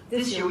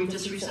 This year, we've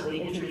just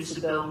recently introduced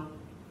a bill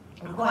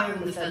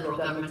requiring the federal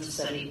government to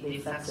study the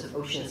effects of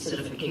ocean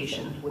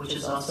acidification, which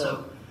is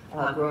also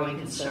a growing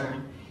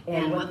concern,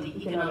 and what the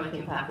economic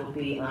impact will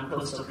be on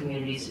coastal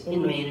communities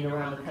in Maine and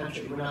around the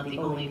country. We're not the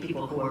only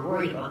people who are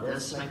worried about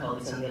this. My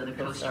colleagues on the other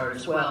coast are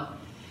as well.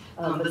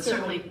 But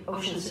certainly,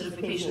 ocean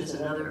acidification is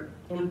another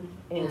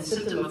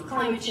symptom of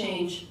climate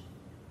change.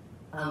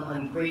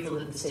 I'm grateful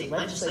that the state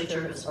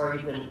legislature has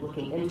already been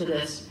looking into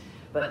this,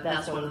 but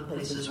that's one of the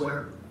places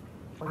where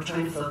we're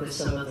trying to focus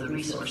some of the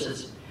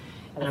resources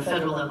at a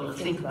federal level to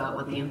think about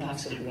what the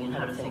impact's going to be and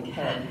how to think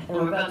ahead. And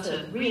we're about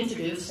to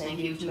reintroduce, thank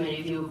you to many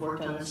of you who have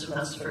worked on this with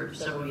us for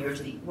several years,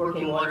 the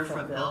Working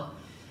Waterfront Bill.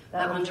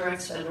 That one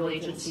directs federal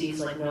agencies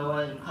like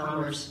NOAA and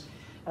Commerce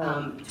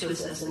to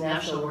assess the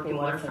National Working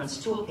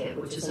Waterfronts Toolkit,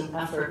 which is an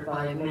effort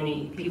by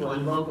many people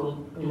in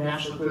local and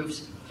national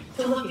groups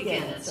to look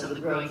again at some of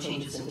the growing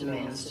changes and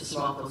demands to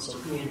small coastal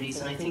communities.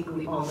 And I think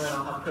we all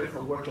know how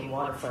critical working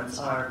waterfronts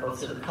are,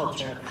 both to the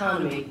culture and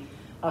economy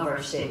of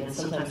our state, and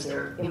sometimes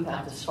their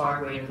impact is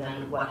far greater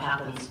than what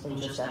happens in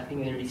just that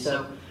community.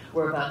 So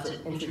we're about to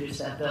introduce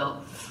that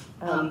bill.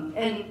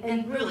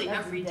 And really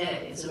every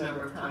day as a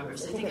member of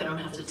Congress, I think I don't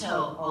have to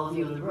tell all of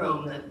you in the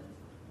room that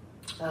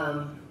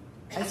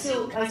I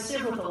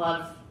sit with a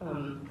lot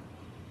of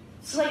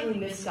slightly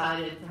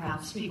misguided,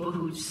 perhaps, people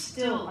who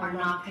still are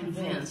not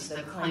convinced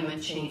that climate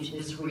change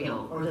is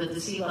real, or that the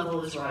sea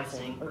level is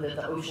rising, or that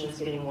the ocean is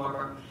getting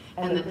warmer,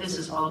 and that this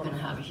is all going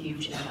to have a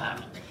huge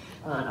impact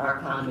on our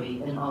economy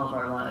and all of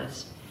our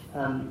lives.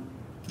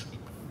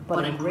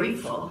 But I'm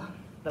grateful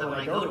that when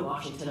I go to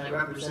Washington, I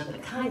represent the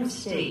kind of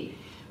state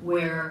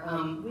where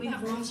we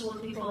have rooms full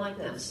of people like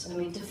this. I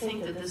mean, to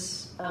think that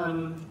this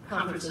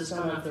conference has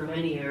gone on for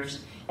many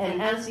years,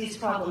 and as these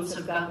problems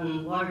have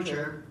gotten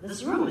larger,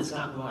 this room has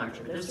gotten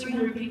larger. There's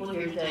 300 people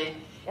here today,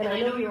 and I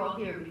know you're all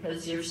here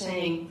because you're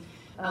saying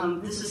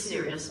this is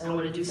serious. I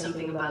want to do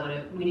something about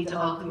it. We need to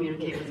all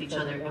communicate with each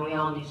other, and we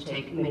all need to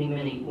take many,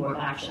 many more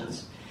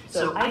actions.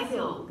 So I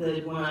feel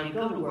good when I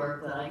go to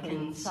work that I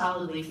can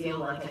solidly feel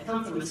like I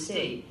come from a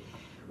state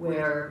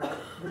where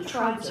the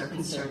tribes are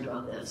concerned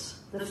about this.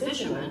 The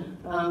fishermen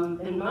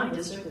in my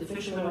district, the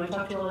fishermen I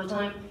talk to all the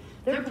time,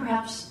 they're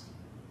perhaps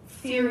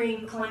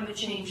fearing climate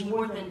change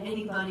more than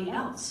anybody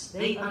else.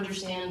 They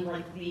understand,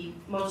 like the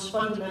most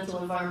fundamental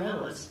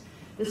environmentalists,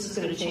 this is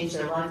going to change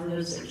their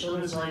livelihoods, their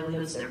children's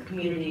livelihoods, their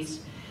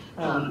communities,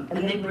 and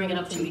they bring it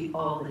up to me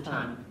all the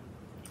time.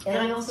 And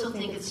I also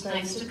think it's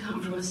nice to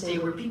come from a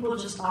state where people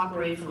just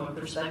operate from a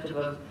perspective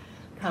of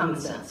common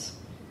sense.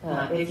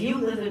 If you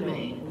live in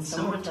Maine and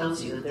someone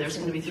tells you that there's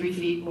going to be 3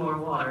 feet more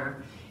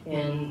water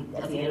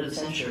at the end of the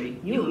century,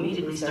 you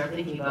immediately start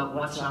thinking about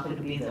what's not going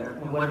to be there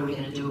and what are we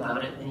going to do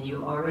about it, and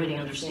you already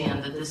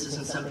understand that this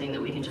isn't something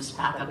that we can just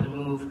pack up and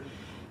move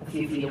a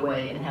few feet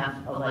away and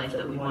have a life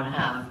that we want to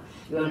have.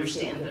 You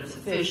understand that if the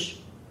fish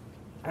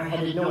are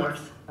headed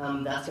north,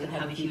 that's going to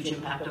have a huge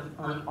impact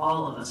on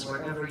all of us,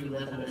 wherever you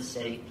live in this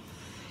state.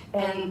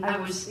 And I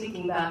was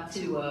thinking back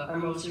to our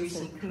most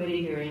recent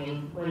committee hearing,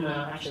 and when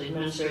actually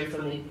Administrator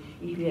from the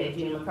EPA,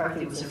 Gina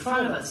McCarthy, was in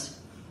front of us.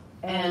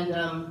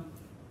 And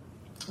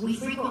we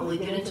frequently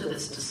get into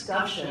this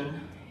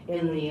discussion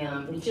in the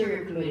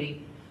Interior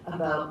Committee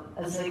about,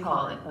 as they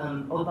call it,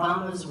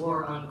 Obama's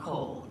war on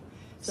coal.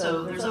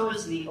 So there's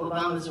always the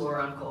Obama's war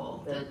on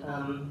coal that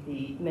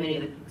many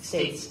of the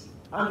states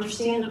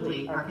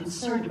understandably are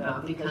concerned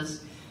about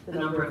because the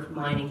number of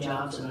mining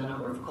jobs and the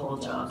number of coal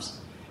jobs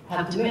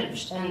have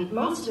diminished. And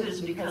most of it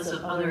is because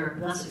of other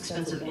less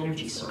expensive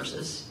energy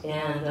sources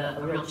and a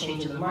real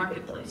change in the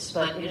marketplace.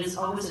 But it is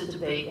always a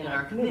debate in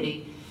our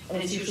committee,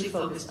 and it's usually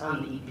focused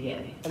on the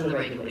EPA and the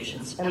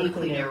regulations and the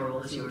Clean Air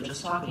Rule, as you were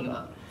just talking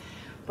about.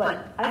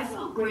 But I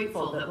felt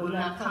grateful that when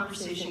that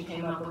conversation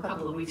came up a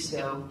couple of weeks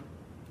ago,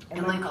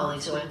 and my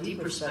colleagues, who I have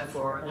deep respect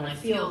for, and I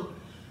feel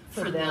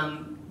for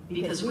them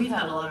because we've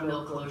had a lot of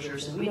mill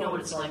closures, and we know what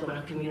it's like when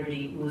a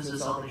community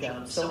loses all their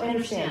jobs. So I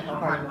understand how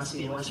hard it must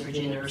be in West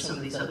Virginia or some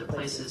of these other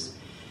places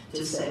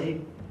to say,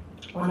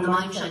 when the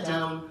mine shut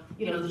down,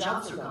 the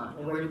jobs are gone,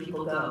 and where do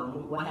people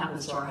go? What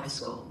happens to our high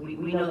school?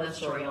 We know that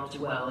story all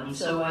too well. And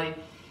so I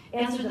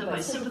answered them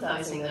by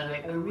sympathizing that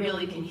I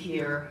really can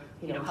hear,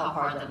 how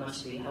hard that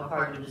must be, how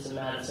hard it is in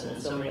Madison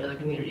and so many other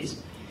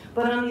communities.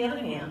 But on the other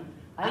hand,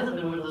 I live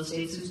in one of those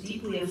states who's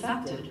deeply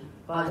affected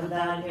by the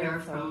bad air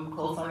from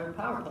coal-fired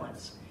power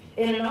plants.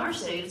 And in our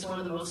state, it's one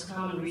of the most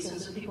common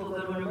reasons that people go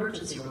to an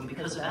emergency room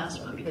because of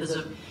asthma, because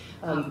of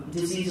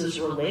diseases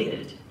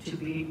related to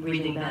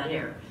breathing bad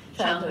air.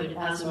 Childhood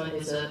asthma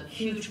is a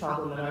huge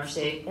problem in our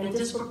state and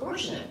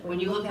disproportionate. When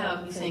you look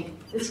out, you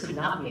think, this could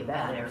not be a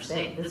bad air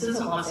state. This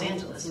isn't Los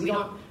Angeles.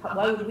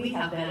 Why would we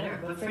have bad air?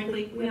 But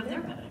frankly, we have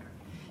their bad air.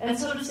 And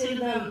so to say to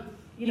them,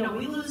 we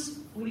lose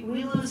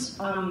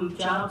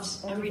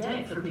jobs every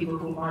day for people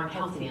who aren't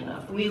healthy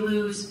enough. We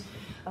lose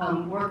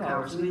work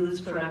hours, we lose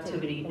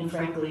productivity, and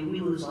frankly, we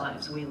lose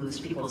lives, we lose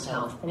people's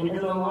health. And in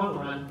the long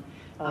run,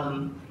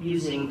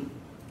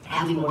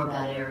 having more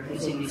bad air,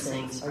 using these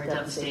things are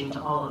devastating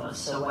to all of us.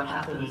 So what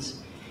happens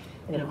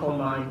in a coal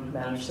mine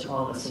matters to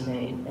all of us in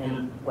Maine,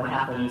 and what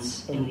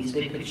happens in these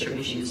big picture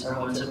issues are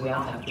ones that we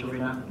all have to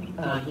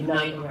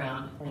unite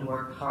around and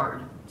work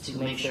hard to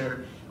make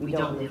sure we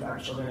don't leave our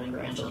children and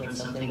grandchildren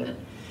something that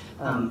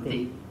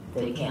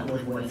they can't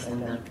live with,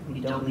 and that we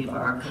don't leave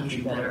our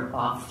country better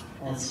off,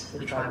 as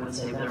the tribe would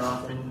say, better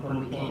off than when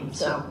we came.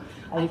 So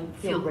I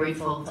feel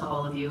grateful to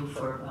all of you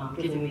for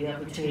giving me the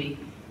opportunity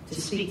to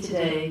speak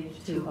today,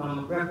 to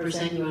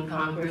represent you in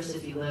Congress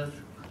if you live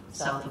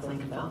south of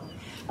Lincolnville,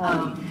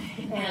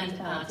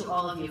 and to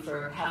all of you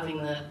for having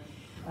the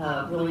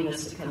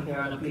willingness to come here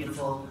on a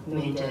beautiful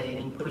May day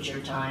and put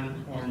your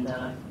time and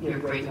your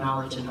great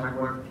knowledge and hard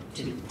work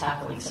to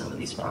tackling some of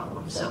these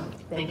problems. So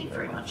thank you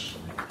very much.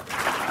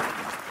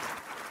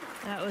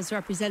 That was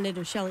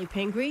Representative Shelley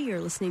Pingree.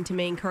 You're listening to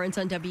Maine Currents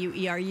on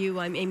WERU.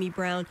 I'm Amy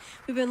Brown.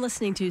 We've been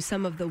listening to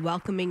some of the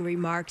welcoming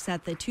remarks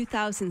at the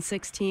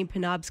 2016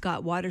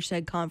 Penobscot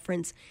Watershed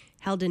Conference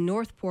held in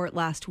Northport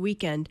last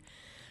weekend.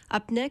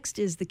 Up next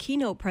is the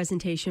keynote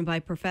presentation by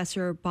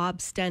Professor Bob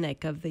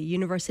Stenick of the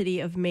University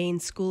of Maine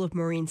School of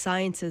Marine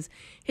Sciences.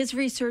 His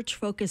research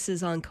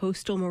focuses on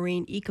coastal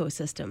marine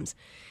ecosystems,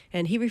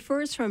 and he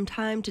refers from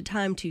time to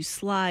time to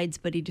slides,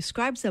 but he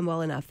describes them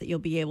well enough that you'll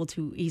be able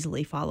to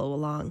easily follow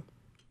along.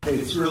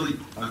 It's really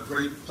a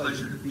great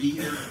pleasure to be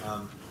here.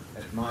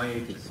 At my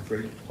age, it's a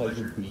great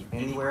pleasure to be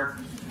anywhere.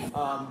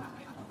 I'd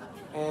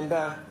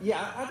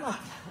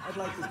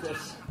like to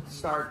just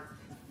start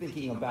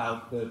thinking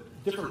about the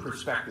different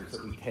perspectives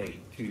that we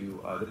take to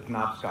the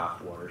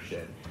Penobscot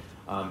watershed.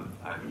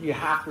 You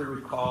have to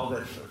recall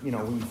that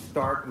we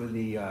start with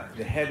the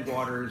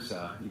headwaters.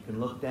 You can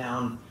look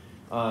down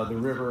the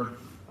river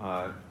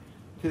to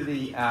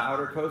the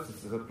outer coast.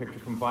 This is a picture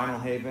from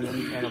Vinyl Haven,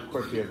 and of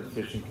course we have the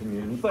fishing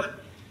community. But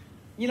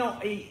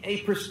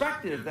a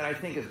perspective that I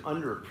think is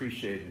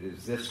underappreciated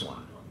is this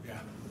one.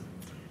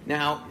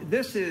 Now,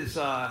 this is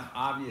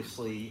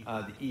obviously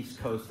the east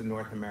coast of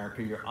North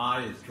America. Your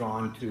eye is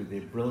drawn to the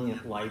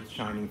brilliant lights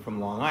shining from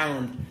Long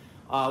Island.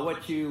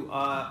 What you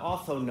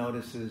also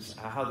notice is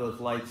how those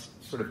lights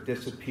sort of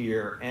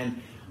disappear.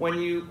 And when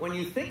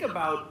you think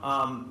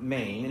about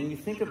Maine and you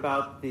think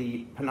about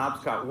the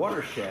Penobscot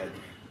watershed,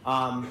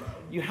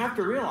 you have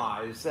to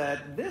realize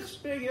that this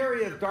big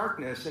area of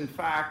darkness, in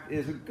fact,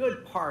 is a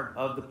good part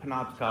of the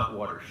Penobscot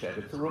watershed.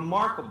 It's a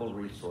remarkable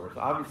resource,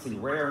 obviously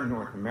rare in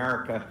North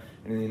America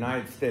and in the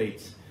United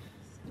States.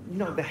 You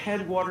know, the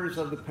headwaters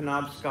of the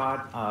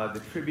Penobscot, the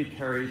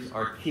tributaries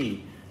are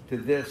key to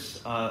this,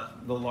 the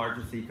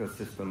largest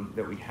ecosystem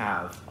that we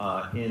have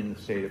in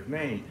the state of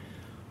Maine.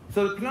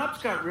 So the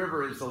Penobscot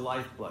River is the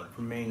lifeblood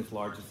for Maine's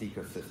largest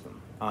ecosystem.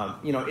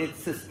 It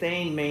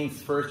sustained Maine's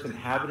first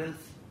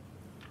inhabitants.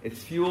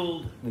 It's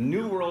fueled the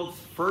New World's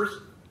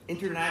first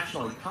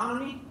international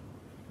economy.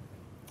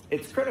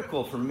 It's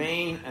critical for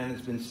Maine and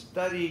has been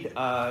studied.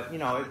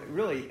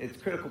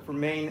 It's critical for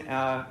Maine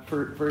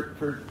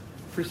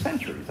for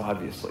centuries,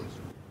 obviously.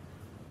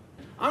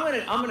 I'm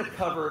going to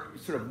cover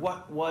sort of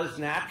what was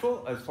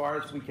natural as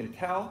far as we can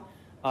tell,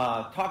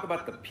 talk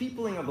about the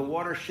peopling of the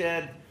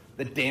watershed,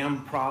 the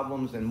dam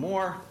problems, and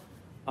more.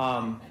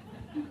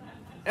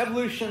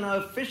 Evolution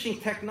of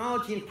fishing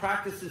technology and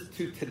practices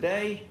to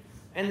today,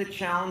 and the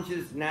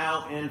challenges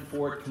now and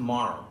for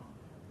tomorrow.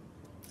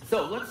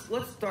 So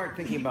let's start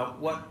thinking about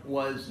what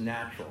was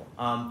natural.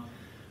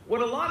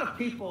 What a lot of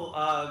people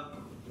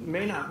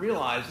may not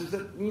realize is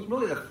that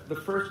really the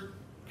first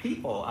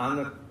people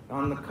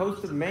on the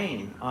coast of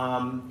Maine,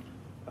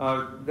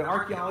 the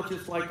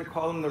archaeologists like to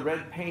call them the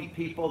red paint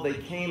people. They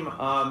came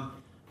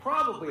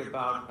probably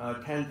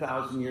about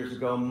 10,000 years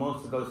ago.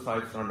 Most of those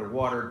sites are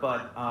underwater,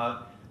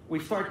 but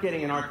we start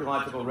getting an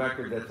archaeological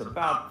record that's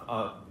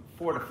about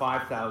 4,000 to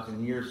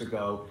 5,000 years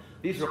ago.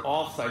 These are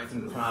all sites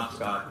in the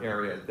Penobscot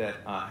area that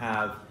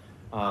have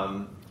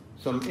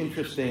some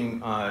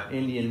interesting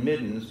Indian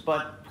middens,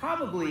 but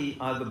probably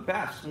the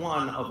best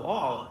one of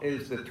all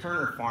is the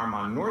Turner Farm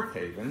on North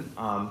Haven.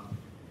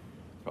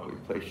 Probably a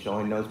place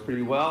Shelley knows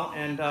pretty well,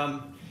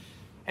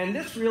 and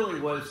this really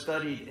was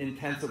studied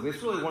intensively.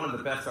 It's really one of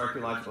the best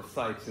archaeological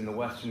sites in the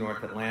western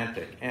North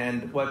Atlantic,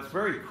 and what's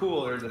very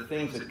cool are the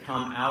things that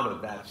come out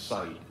of that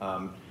site.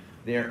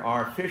 There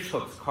are fish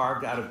hooks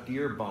carved out of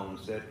deer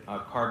bones that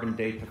carbon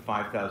date to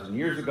 5,000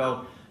 years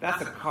ago.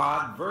 That's a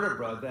cod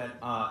vertebra that,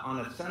 on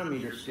a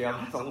centimeter scale,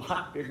 that's a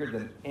lot bigger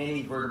than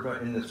any vertebra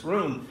in this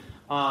room.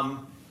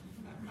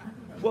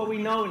 What we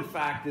know, in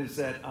fact, is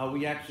that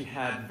we actually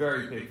had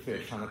very big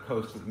fish on the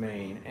coast of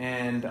Maine.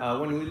 And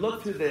when we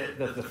look through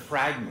the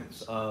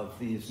fragments of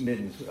these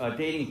middens,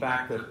 dating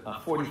back to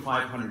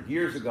 4,500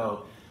 years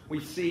ago, we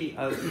see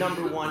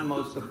number one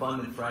most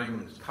abundant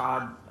fragment is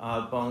cod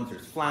bones.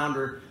 There's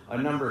flounder.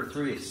 Number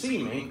three is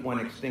sea mink, one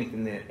extinct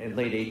in the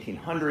late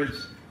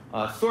 1800s.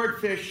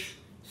 Swordfish,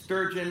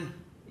 sturgeon,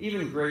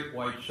 even great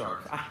white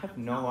sharks. I have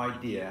no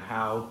idea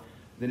how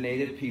the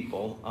native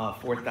people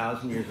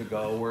 4,000 years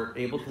ago were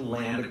able to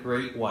land a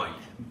great white,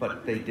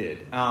 but they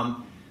did.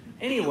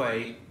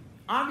 Anyway,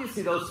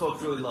 obviously those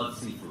folks really love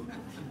seafood.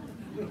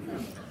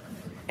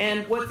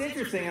 And what's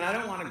interesting, and I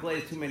don't want to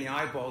glaze too many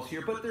eyeballs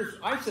here, but there's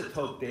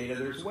isotope data.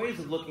 There's ways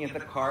of looking at the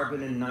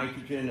carbon and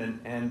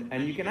nitrogen,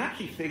 and you can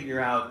actually figure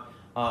out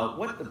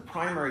what the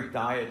primary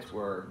diets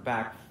were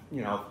back,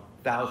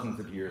 thousands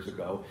of years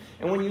ago.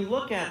 And when you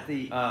look at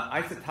the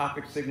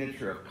isotopic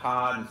signature of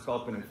cod and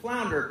sculpin and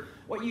flounder,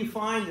 what you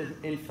find, is,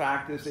 in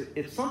fact, is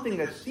it's something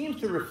that seems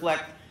to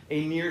reflect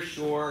a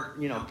nearshore,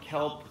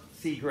 kelp,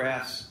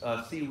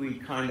 seagrass,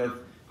 seaweed kind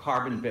of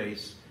carbon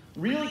base.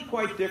 Really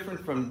quite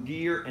different from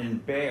deer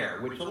and bear,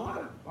 which a lot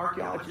of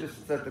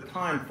archaeologists at the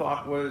time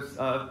thought was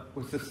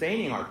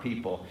sustaining our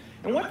people.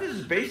 And what this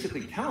is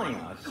basically telling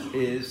us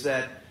is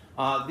that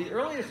the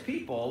earliest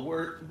people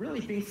were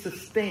really being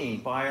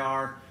sustained by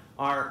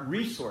our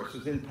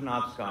resources in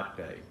Penobscot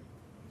Bay.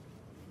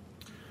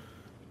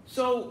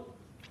 So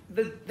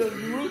the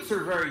roots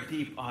are very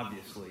deep,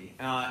 obviously.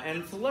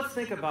 And so let's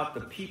think about the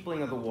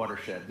peopling of the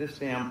watershed, this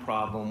dam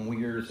problem,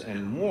 weirs,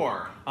 and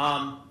more.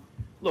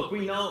 Look,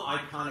 we know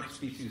iconic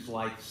species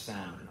like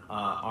salmon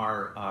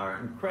are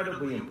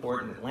incredibly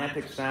important.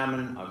 Atlantic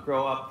salmon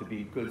grow up to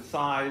be good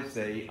size.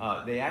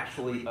 They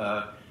actually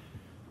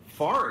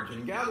forage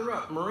and gather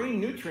up marine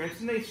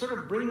nutrients, and they sort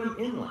of bring them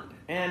inland.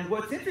 And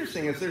what's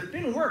interesting is there's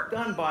been work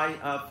done by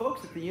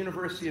folks at the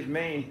University of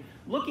Maine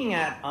looking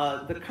at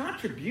the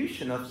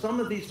contribution of some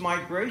of these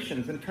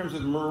migrations in terms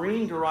of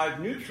marine-derived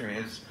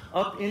nutrients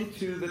up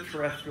into the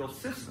terrestrial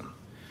system.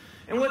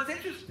 And what's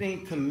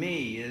interesting to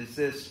me is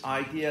this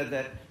idea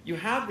that you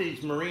have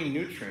these marine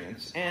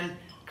nutrients, and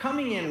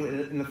coming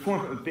in the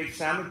form of big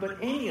salmon, but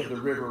any of the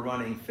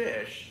river-running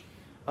fish,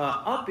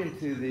 up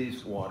into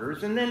these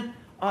waters, and then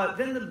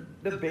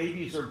the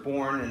babies are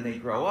born and they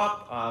grow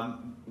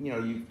up.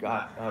 You've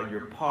got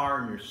your par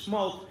and your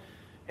smolt.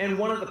 And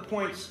one of the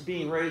points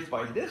being raised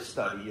by this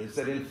study is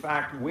that, in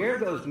fact, where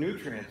those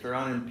nutrients are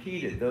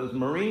unimpeded, those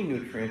marine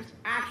nutrients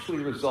actually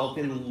result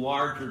in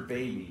larger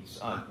babies,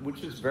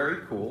 which is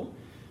very cool.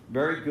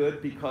 very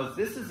good because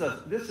this is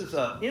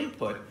a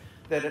input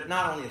that it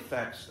not only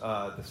affects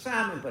the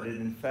salmon, but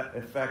it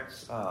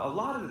affects a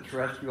lot of the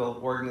terrestrial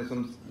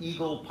organisms,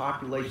 eagle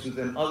populations,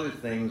 and other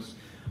things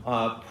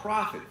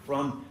profit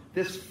from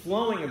this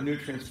flowing of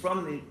nutrients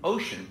from the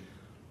ocean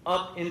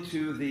up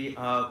into the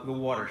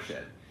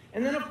watershed.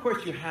 And then, of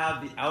course, you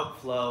have the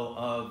outflow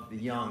of the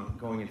young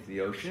going into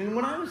the ocean. And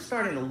when I was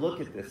starting to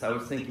look at this, I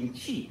was thinking,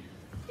 gee,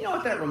 you know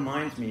what that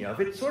reminds me of?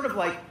 It's sort of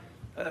like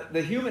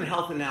the human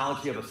health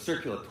analogy of a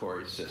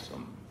circulatory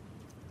system.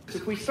 So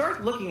if we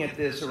start looking at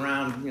this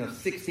around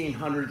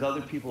 1600s,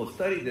 other people have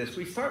studied this,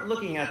 we start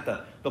looking at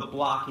the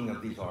blocking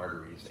of these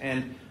arteries.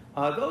 And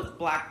those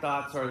black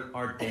dots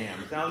are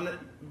dams. Now,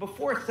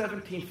 before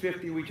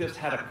 1750, we just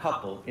had a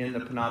couple in the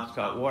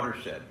Penobscot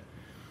watershed.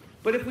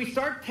 But if we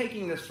start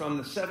taking this from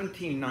the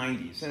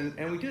 1790s,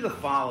 and we do the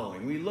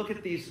following, we look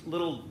at these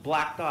little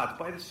black dots.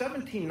 By the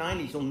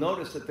 1790s, you'll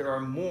notice that there are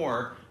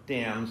more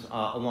dams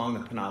along the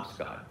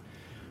Penobscot.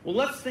 Well,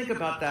 let's think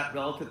about that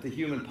relative to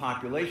human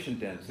population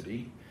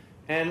density,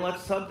 and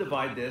let's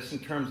subdivide this in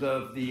terms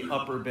of the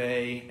Upper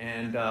Bay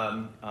and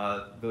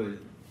the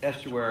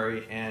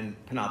estuary and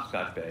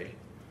Penobscot Bay.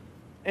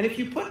 And if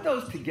you put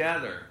those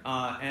together,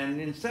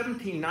 and in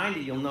 1790,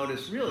 you'll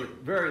notice really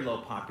very low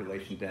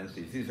population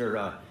densities. These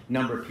are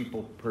number of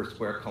people per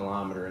square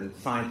kilometer, and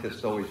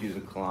scientists always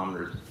using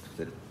kilometers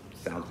because it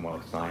sounds more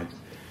like science.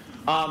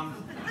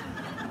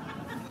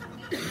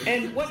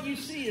 And what you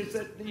see is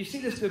that you see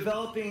this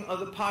developing of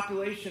the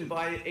population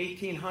by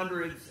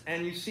 1800s,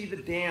 and you see the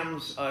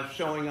dams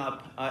showing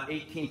up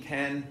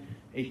 1810,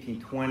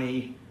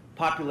 1820.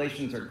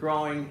 Populations are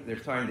growing. They're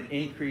starting to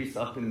increase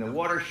up in the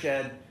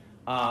watershed.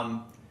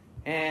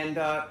 And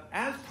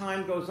as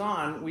time goes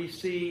on, we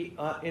see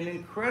an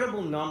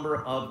incredible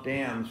number of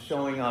dams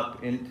showing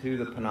up into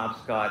the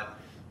Penobscot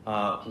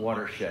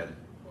watershed.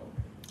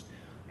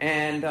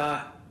 And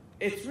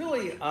it's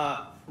really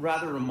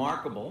rather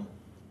remarkable.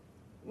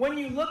 When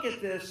you look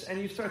at this and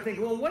you start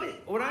thinking, well,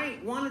 what I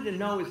wanted to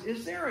know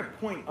is there a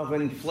point of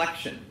an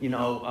inflection?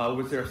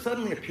 Was there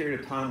suddenly a period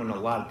of time when a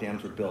lot of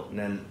dams were built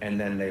and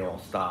then they all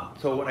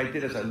stopped? So what I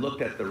did is I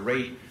looked at the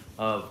rate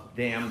of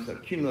dams, the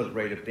cumulative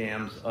rate of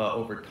dams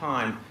over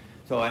time.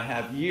 So I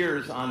have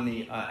years on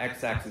the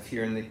x-axis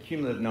here and the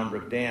cumulative number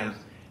of dams,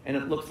 and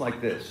it looks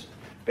like this.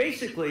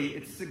 Basically,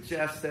 it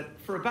suggests that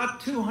for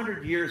about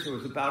 200 years, there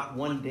was about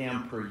one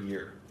dam per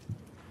year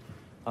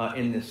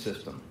in this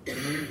system.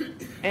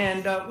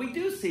 And we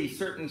do see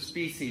certain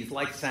species,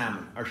 like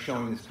salmon, are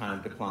showing this kind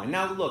of decline.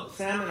 Now, look,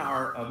 salmon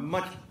are a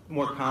much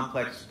more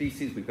complex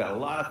species. We've got a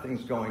lot of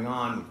things going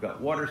on. We've got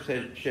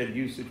watershed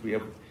usage.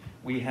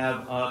 We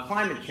have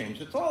climate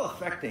change. It's all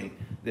affecting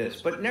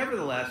this. But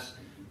nevertheless,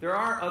 there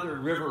are other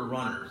river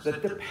runners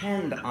that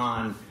depend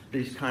on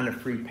these kind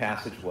of free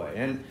passageway.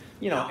 And,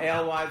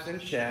 alewives and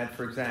shad,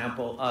 for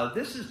example,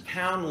 this is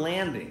town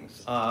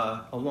landings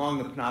along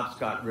the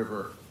Penobscot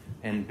River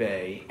and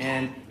Bay.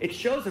 And it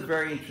shows a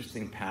very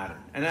interesting pattern.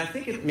 And I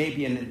think it may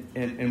be an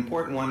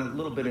important one, a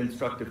little bit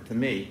instructive to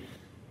me.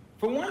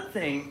 For one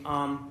thing,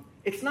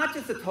 it's not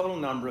just the total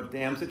number of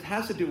dams. It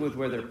has to do with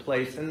where they're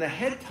placed. And the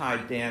Head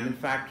Tide Dam, in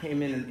fact,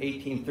 came in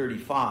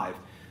 1835.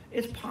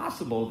 It's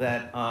possible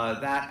that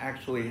that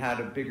actually had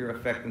a bigger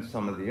effect than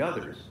some of the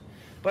others.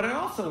 But I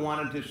also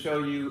wanted to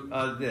show you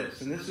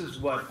this. And this is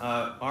what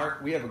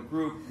we have a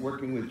group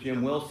working with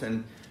Jim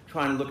Wilson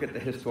trying to look at the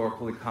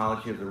historical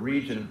ecology of the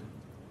region.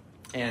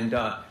 And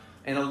a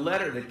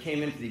letter that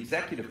came into the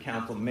Executive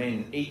Council of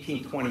Maine in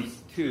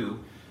 1822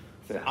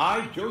 said,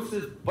 I,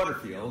 Joseph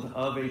Butterfield,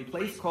 of a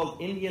place called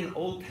Indian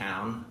Old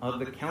Town of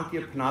the county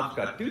of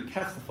Penobscot, do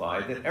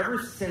testify that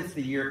ever since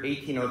the year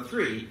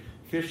 1803,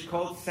 fish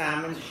called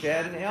salmon,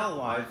 shad, and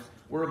alewives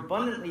were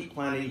abundantly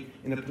plenty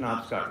in the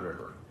Penobscot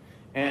River.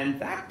 And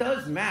that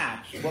does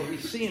match what we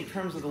see in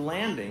terms of the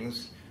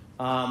landings.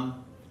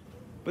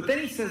 But then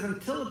he says,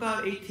 until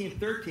about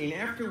 1813,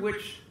 after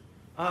which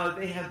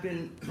they have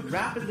been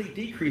rapidly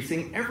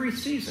decreasing every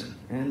season.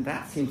 And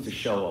that seems to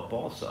show up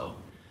also.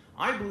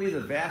 I believe the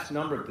vast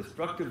number of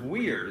destructive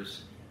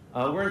weirs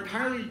were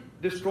entirely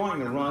destroying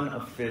the run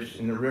of fish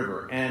in the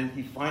river. And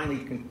he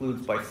finally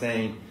concludes by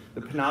saying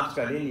the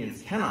Penobscot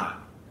Indians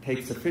cannot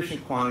take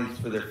sufficient quantities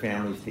for their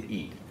families to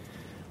eat.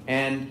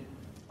 And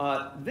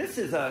this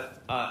is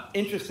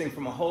interesting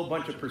from a whole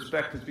bunch of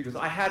perspectives because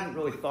I hadn't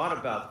really thought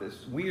about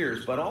this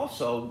weirs, but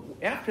also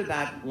after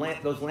that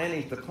those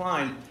landings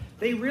declined,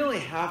 they really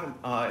haven't,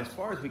 as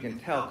far as we can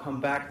tell, come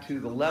back to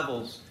the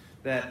levels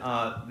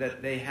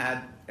that they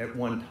had at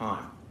one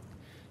time.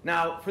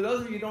 Now, for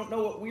those of you who don't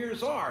know what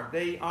weirs are,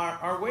 they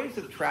are ways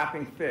of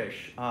trapping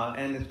fish,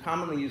 and it's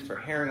commonly used for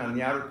herring on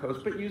the outer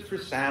coast, but used for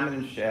salmon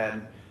and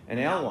shad and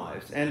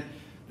alewives. And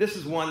this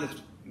is one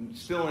that's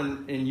still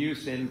in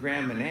use in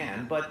Grand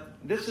Manan, but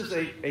this is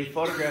a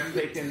photograph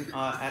taken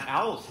at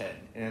Owl's Head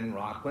in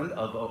Rockland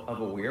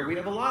of a weir. We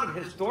have a lot of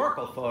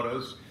historical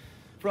photos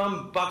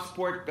from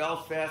Bucksport,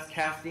 Belfast,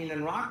 Castine,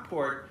 and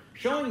Rockport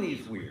showing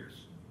these weirs.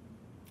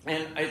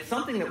 And it's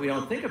something that we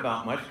don't think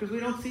about much because we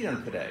don't see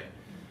them today.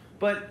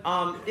 But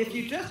if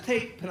you just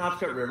take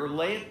Penobscot River,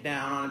 lay it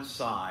down on its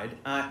side,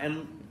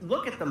 and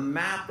look at the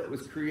map that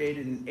was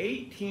created in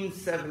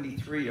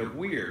 1873 of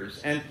Weirs,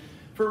 and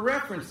for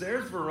reference,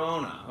 there's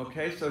Verona,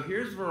 okay? So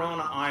here's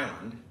Verona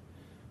Island,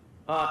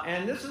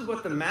 and this is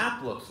what the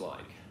map looks like.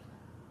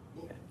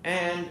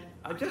 And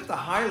just to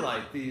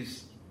highlight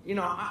these,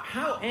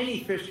 how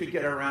any fish could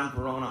get around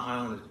Verona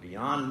Island is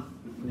beyond,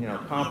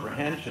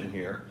 comprehension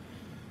here.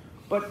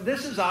 But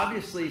this is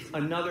obviously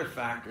another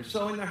factor.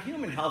 So in the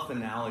human health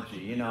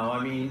analogy,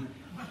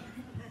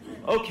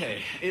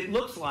 okay, it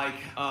looks like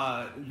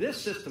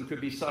this system could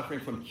be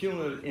suffering from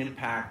cumulative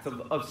impacts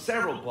of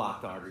several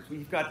blocked arteries.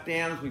 We've got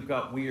dams, we've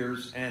got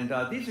weirs, and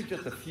these are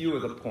just a few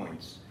of the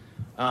points.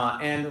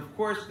 And of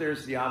course,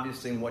 there's the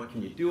obvious thing, what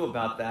can you do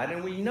about that?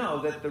 And we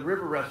know that the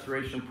River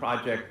Restoration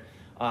Project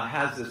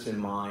has this in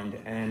mind.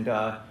 And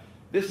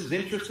this is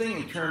interesting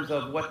in terms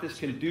of what this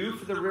can do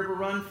for the river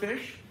run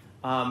fish.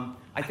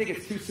 I think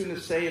it's too soon to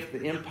say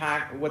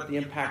what the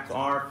impacts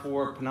are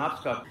for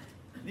Penobscot.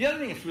 The other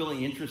thing that's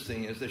really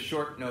interesting is the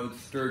short-nosed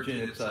sturgeon.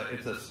 It's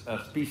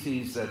a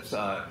species that's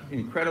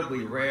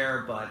incredibly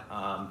rare,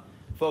 but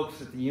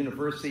folks at the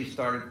university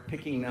started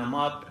picking them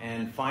up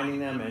and finding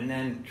them and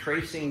then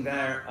tracing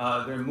their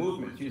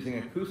movements using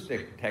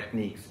acoustic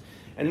techniques.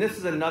 And this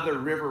is another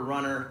river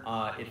runner.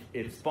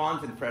 It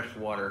spawns in fresh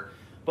water.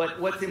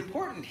 But what's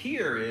important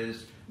here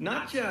is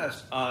not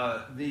just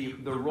the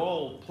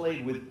role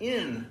played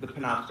within the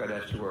Penobscot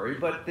Estuary,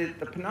 but the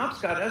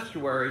Penobscot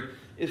Estuary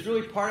is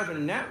really part of a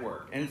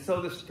network. And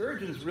so the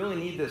sturgeons really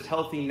need this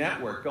healthy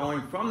network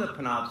going from the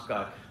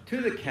Penobscot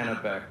to the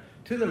Kennebec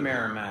to the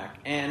Merrimack.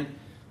 And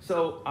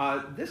so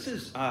this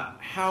is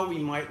how we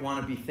might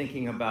want to be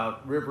thinking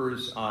about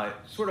rivers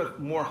sort of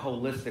more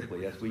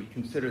holistically as we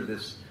consider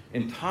this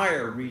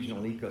entire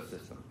regional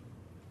ecosystem.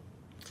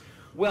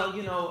 Well,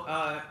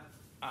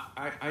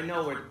 I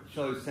know what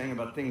Shelley was saying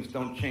about things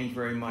don't change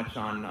very much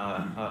on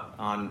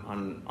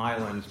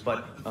islands,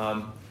 but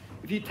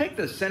if you take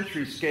the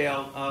century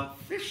scale,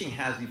 fishing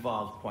has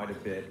evolved quite a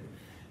bit.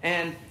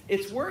 And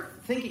it's worth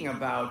thinking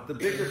about the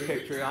bigger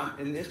picture,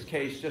 in this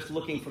case, just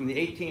looking from the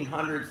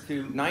 1800s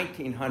to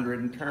 1900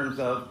 in terms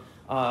of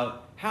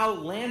how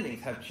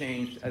landings have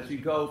changed as you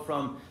go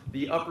from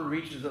the upper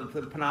reaches of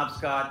the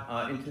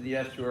Penobscot into the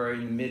estuary,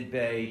 the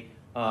mid-bay,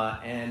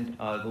 and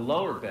the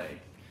lower bay.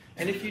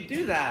 And if you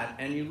do that,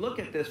 and you look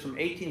at this from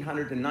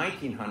 1800 to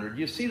 1900,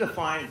 you see the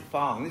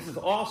following. This is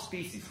all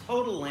species,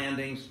 total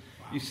landings.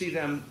 You see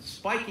them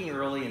spiking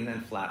early and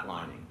then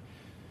flatlining.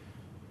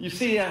 You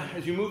see,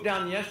 as you move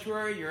down the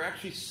estuary, you're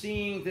actually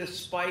seeing this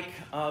spike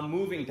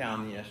moving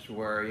down the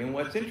estuary. And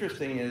what's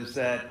interesting is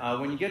that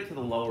when you get to the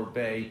lower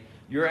bay,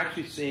 you're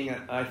actually seeing,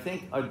 I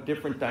think, a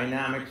different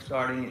dynamic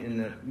starting in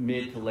the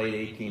mid to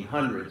late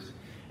 1800s.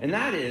 And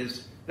that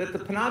is that the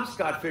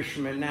Penobscot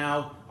fishermen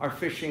now are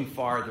fishing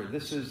farther.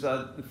 This is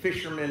the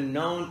fishermen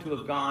known to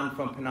have gone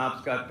from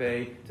Penobscot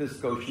Bay to the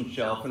Scotian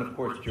Shelf and, of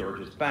course,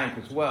 Georges Bank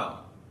as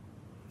well.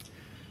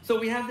 So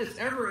we have this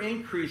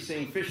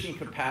ever-increasing fishing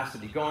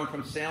capacity, going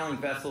from sailing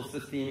vessels to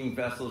steaming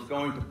vessels,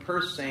 going to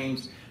purse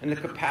seines, and the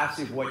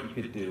capacity of what you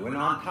could do. And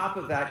on top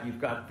of that,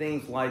 you've got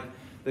things like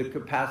the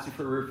capacity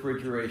for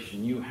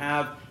refrigeration. You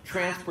have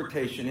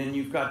transportation, and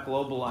you've got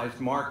globalized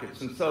markets.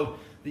 And so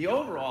the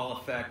overall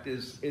effect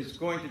is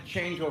going to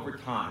change over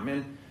time.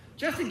 And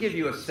just to give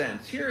you a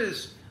sense, here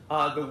is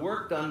the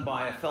work done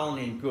by a fellow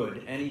named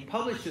Good, and he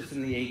published this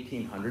in the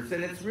 1800s,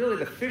 and it's really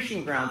the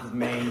fishing grounds of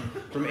Maine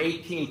from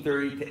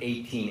 1830 to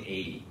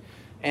 1880.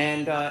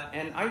 And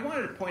I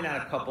wanted to point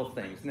out a couple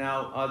things.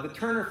 Now, the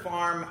Turner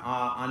Farm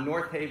on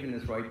North Haven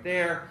is right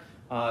there.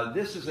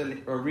 This is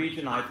a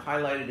region I've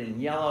highlighted in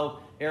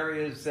yellow,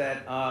 areas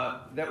that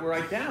were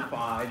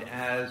identified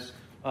as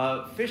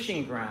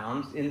fishing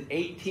grounds in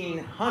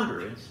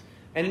 1800s.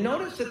 And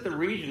notice that the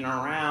region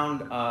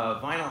around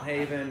Vinyl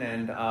Haven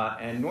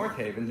and North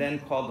Haven, then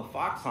called the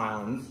Fox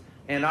Islands,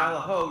 and Isle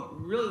of Haut,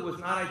 really was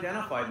not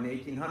identified in the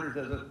 1800s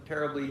as a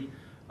terribly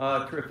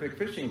terrific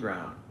fishing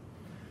ground.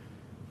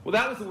 Well,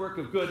 that was the work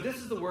of Good. This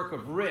is the work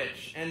of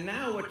Rich. And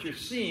now what you're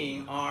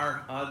seeing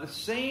are the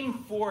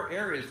same four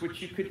areas, which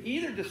you could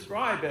either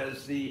describe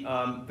as the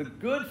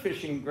good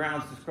fishing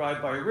grounds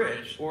described by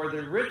Rich, or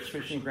the rich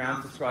fishing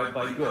grounds described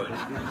by Good.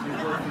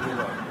 You work either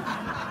way.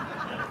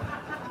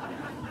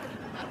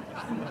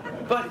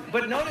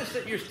 But notice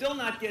that you're still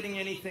not getting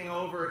anything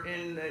over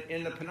in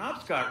the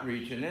Penobscot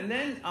region. And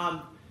then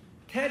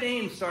Ted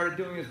Ames started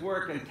doing his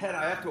work, and Ted,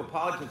 I have to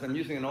apologize, I'm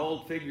using an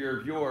old figure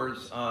of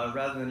yours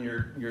rather than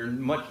your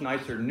much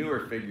nicer,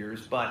 newer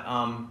figures. But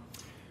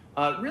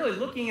really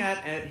looking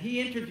at he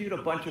interviewed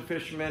a bunch of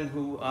fishermen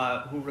who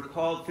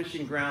recalled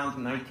fishing grounds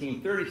in the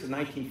 1930s and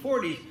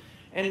 1940s.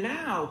 And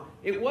now,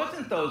 it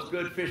wasn't those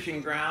good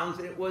fishing grounds,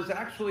 it was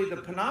actually the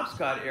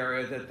Penobscot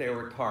area that they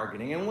were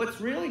targeting. And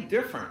what's really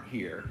different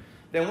here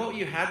than what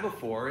you had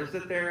before is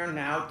that they are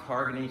now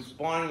targeting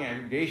spawning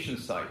aggregation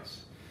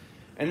sites.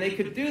 And they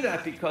could do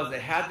that because they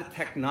had the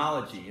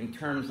technology in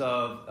terms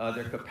of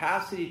their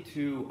capacity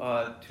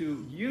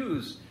to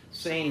use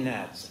seine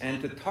nets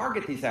and to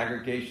target these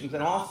aggregations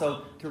and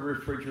also to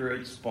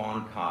refrigerate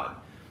spawn cod.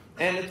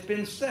 And it's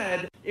been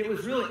said it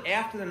was really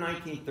after the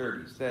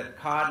 1930s that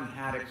cod and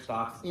haddock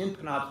stocks in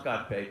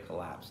Penobscot Bay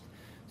collapsed.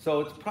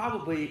 So it's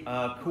probably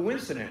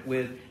coincident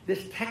with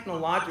this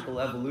technological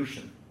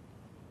evolution.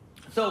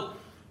 So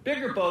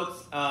bigger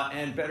boats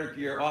and better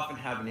gear often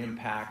have an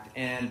impact,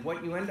 and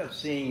what you end up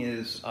seeing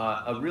is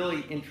a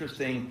really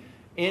interesting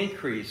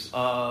increase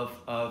of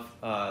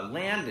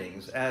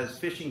landings as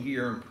fishing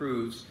gear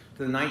improves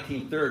to the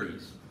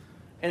 1930s.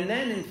 And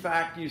then, in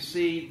fact, you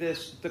see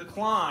this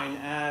decline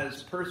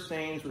as purse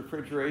seines,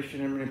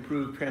 refrigeration, and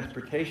improved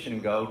transportation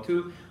go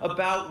to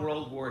about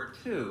World War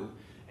II.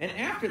 And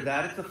after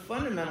that, it's a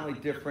fundamentally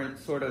different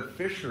sort of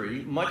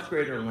fishery, much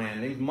greater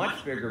landings,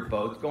 much bigger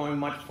boats going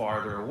much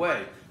farther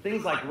away.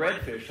 Things like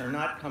redfish are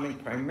not coming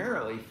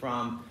primarily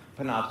from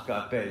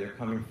Penobscot Bay. They're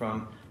coming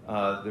from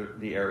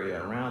the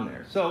area around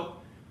there. So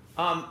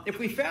if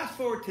we fast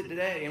forward to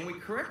today and we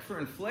correct for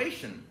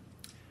inflation,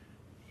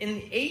 in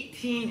the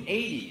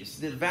 1880s,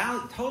 the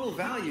total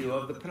value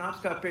of the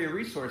Penobscot Bay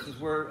resources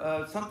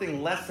were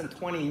something less than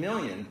 $20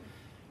 million.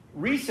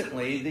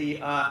 Recently,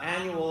 the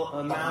annual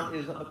amount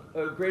is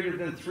greater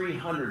than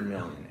 $300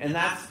 million, and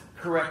that's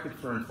corrected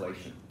for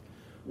inflation.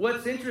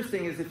 What's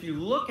interesting is if you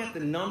look at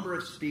the number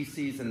of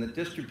species and the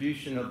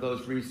distribution of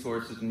those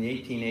resources in the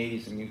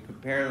 1880s and you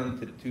compare them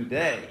to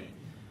today,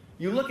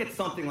 you look at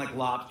something like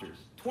lobsters.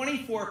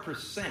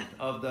 24%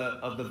 of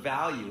the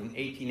value in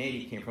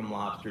 1880 came from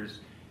lobsters.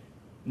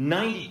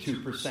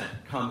 92%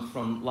 comes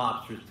from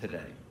lobsters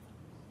today.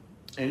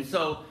 And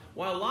so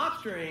while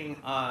lobstering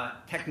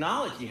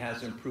technology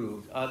has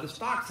improved, the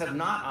stocks have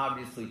not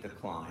obviously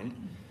declined.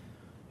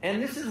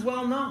 And this is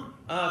well known.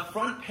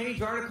 Front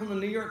page article in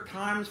the New York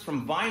Times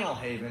from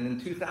Vinalhaven in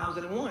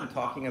 2001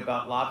 talking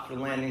about lobster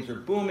landings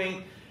are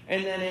booming.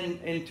 And then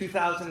in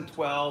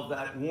 2012,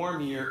 that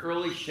warm year,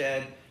 early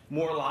shed,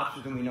 more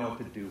lobsters than we know what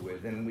to do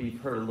with. And we've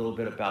heard a little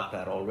bit about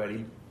that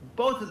already.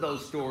 Both of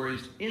those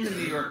stories in the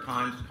New York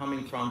Times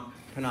coming from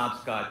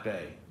Penobscot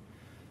Bay.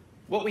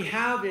 What we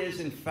have is,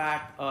 in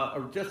fact,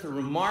 just a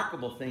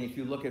remarkable thing if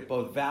you look at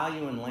both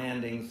value and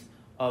landings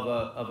of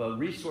a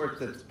resource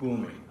that's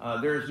booming.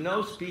 There is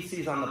no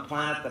species on the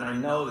planet that I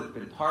know that's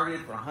been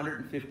targeted for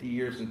 150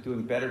 years and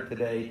doing better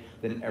today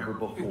than ever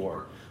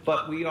before.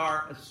 But we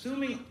are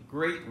assuming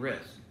great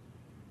risk.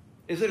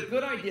 Is it a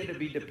good idea to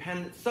be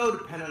so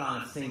dependent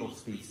on a single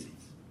species?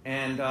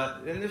 And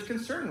there's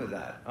concern with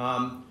that.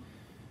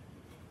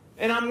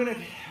 And I'm going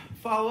to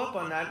follow up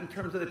on that in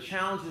terms of the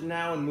challenges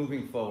now and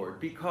moving forward,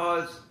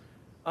 because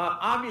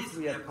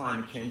obviously we have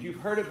climate change. You've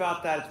heard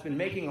about that. It's been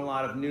making a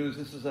lot of news.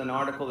 This is an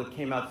article that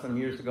came out some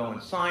years ago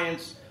in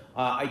Science,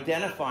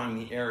 identifying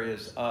the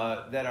areas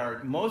that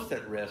are most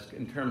at risk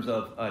in terms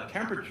of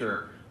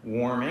temperature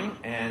warming,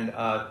 and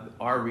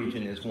our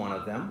region is one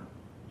of them.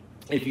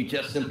 If you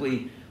just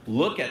simply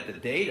look at the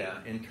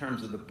data in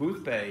terms of the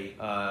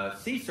Boothbay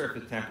sea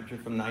surface temperature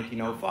from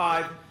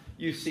 1905,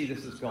 you see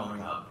this is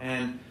going up.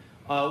 And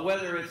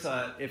whether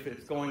if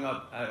it's going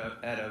up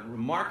at a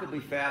remarkably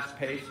fast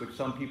pace, which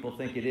some people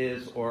think it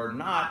is, or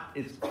not,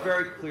 it's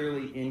very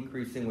clearly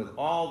increasing with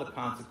all the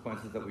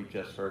consequences that we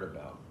just heard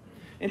about.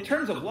 In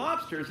terms of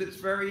lobsters, it's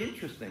very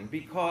interesting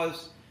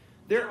because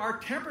there are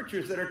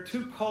temperatures that are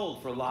too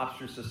cold for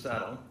lobsters to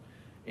settle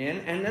in,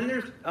 and then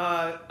there's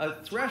a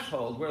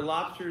threshold where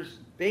lobsters,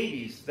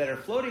 babies that are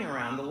floating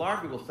around, the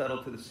larvae will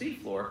settle to the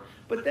seafloor,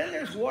 but then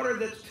there's water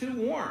that's too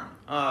warm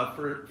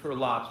for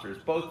lobsters,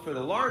 both for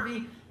the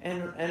larvae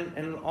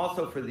and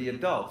also for the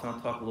adults. And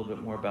I'll talk a little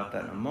bit more about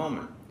that in a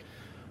moment.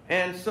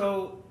 And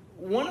so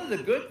one of the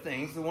good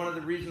things, and one of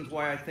the reasons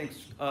why I think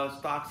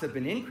stocks have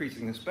been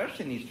increasing,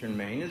 especially in eastern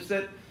Maine, is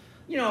that,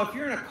 you know, if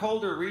you're in a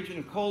colder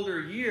region, colder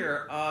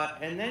year,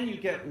 and then you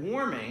get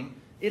warming,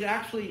 it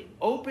actually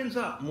opens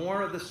up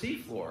more of the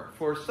seafloor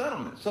for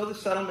settlement. So the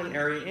settlement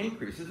area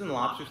increases, and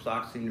lobster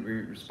stocks seem to be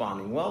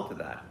responding well to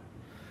that.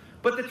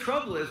 But the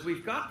trouble is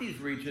we've got these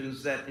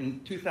regions that in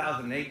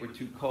 2008 were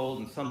too cold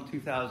and some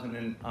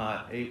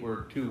 2008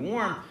 were too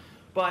warm.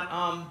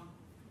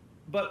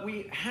 But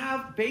we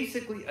have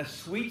basically a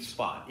sweet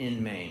spot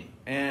in Maine,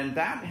 and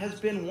that has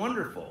been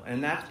wonderful,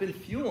 and that's been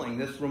fueling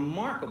this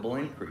remarkable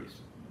increase.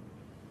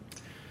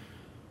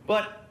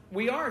 But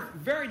we are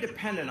very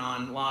dependent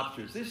on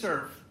lobsters. These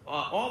are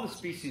all the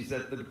species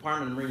that the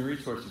Department of Marine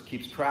Resources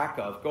keeps track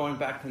of, going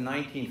back to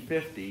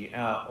 1950,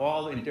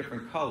 all in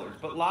different colors.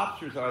 But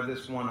lobsters are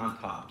this one on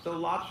top. So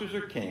lobsters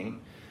are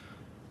king.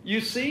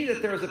 You see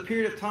that there was a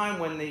period of time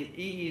when the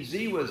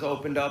EEZ was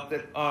opened up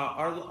that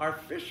our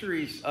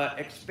fisheries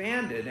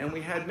expanded, and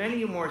we had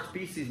many more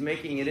species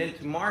making it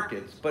into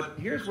markets. But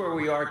here's where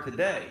we are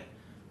today.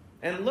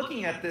 And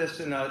looking at this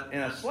in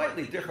a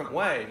slightly different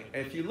way,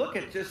 if you look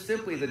at just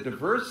simply the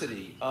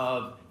diversity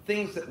of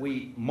things that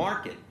we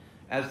market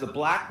as the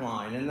black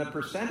line and the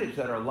percentage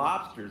that are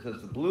lobsters as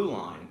the blue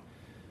line,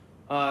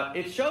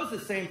 it shows the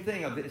same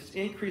thing of this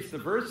increased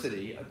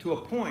diversity to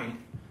a point.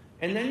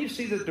 And then you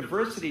see the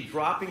diversity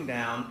dropping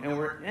down, and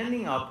we're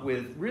ending up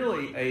with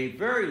really a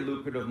very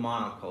lucrative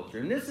monoculture.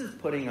 And this is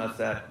putting us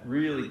at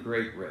really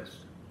great risk.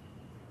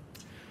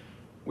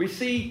 We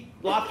see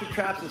lobster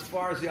traps as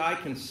far as the eye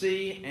can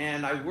see,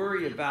 and I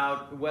worry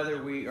about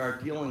whether we are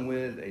dealing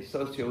with a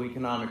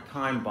socioeconomic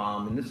time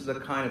bomb. And this is the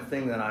kind of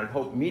thing that I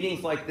hope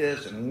meetings like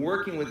this and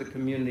working with the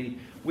community,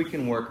 we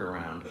can work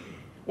around.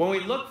 When we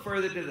look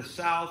further to the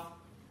south,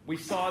 we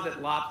saw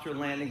that lobster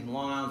landings in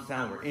Long Island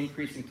Sound were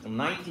increasing until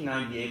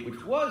 1998,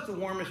 which was the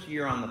warmest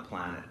year on the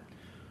planet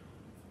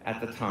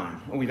at the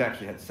time. And we've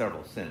actually had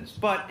several since.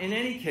 But in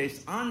any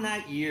case, on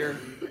that year,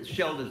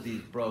 shell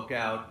disease broke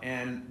out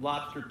and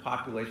lobster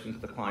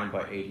populations declined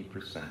by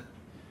 80%.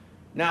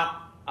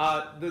 Now,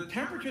 the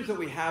temperatures that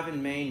we have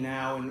in Maine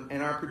now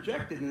and are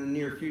projected in the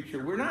near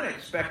future, we're not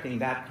expecting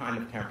that kind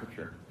of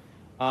temperature.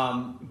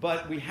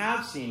 But we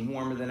have seen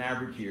warmer than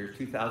average years,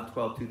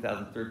 2012,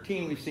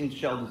 2013, we've seen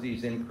shell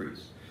disease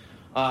increase.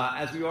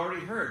 As we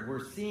already heard,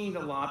 we're seeing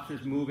the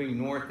lobsters moving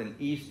north and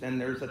east,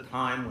 and there's a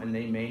time when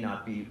they may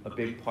not be a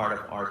big part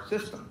of our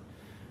system.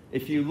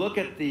 If you look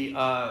at the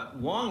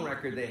long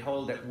record they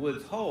hold at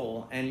Woods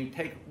Hole, and you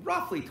take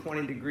roughly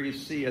 20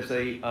 degrees C as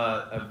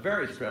a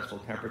very stressful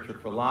temperature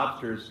for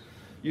lobsters,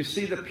 you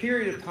see the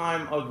period of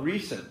time of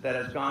recent that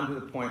has gone to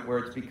the point where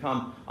it's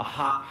become a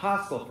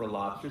hostile for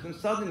lobsters. And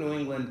southern New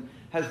England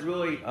has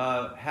really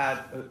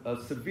had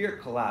a severe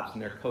collapse in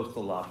their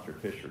coastal lobster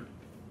fishery.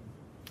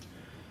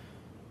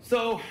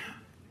 So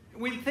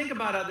we think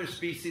about other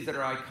species that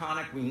are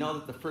iconic. We know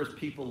that the first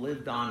people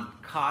lived on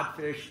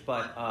codfish,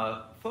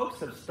 but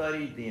folks have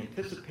studied the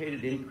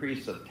anticipated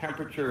increase of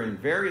temperature in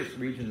various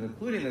regions,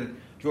 including the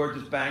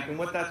Georges Bank, and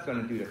what that's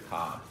going to do to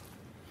cod.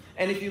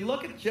 And if you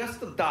look at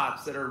just the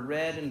dots that are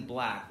red and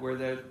black, where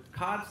the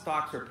cod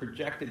stocks are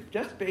projected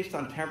just based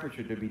on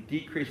temperature to be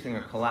decreasing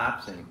or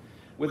collapsing,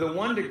 with a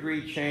 1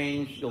 degree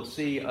change, you'll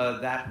see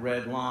that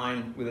red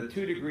line. With a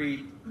 2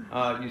 degree,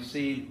 you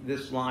see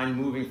this line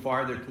moving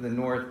farther to the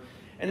north.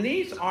 And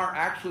these are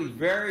actually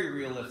very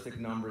realistic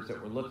numbers that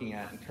we're looking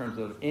at in terms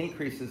of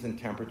increases in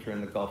temperature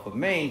in the Gulf of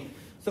Maine.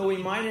 So we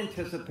might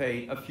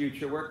anticipate a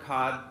future where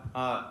cod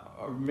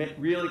are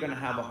really going to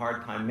have a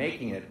hard time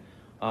making it,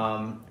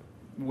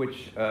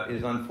 which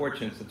is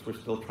unfortunate since we're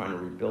still trying to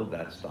rebuild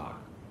that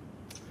stock.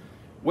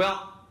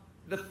 Well,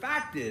 the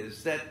fact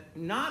is that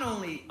not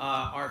only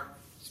are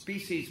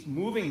species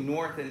moving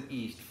north and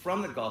east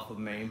from the Gulf of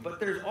Maine, but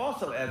there's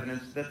also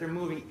evidence that they're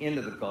moving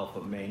into the Gulf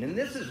of Maine. And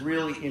this is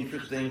really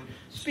interesting,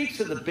 speaks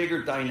to the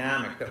bigger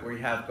dynamic that we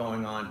have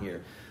going on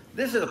here.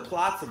 This is the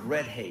plots of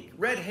red hake.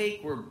 Red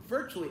hake were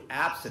virtually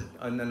absent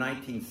in the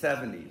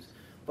 1970s,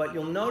 but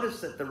you'll notice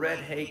that the red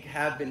hake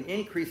have been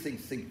increasing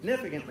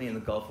significantly in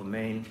the Gulf of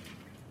Maine.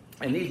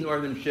 And these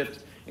northern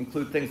shifts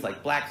include things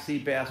like black sea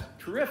bass,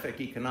 terrific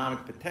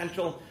economic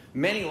potential.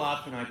 Many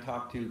lobstermen I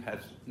talked to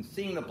have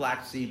seen the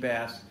black sea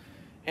bass.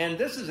 And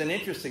this is an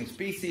interesting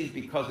species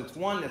because it's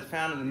one that's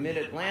found in the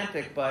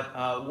mid-Atlantic, but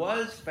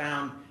was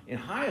found in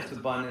highest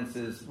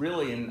abundances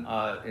really in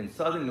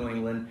southern New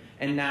England,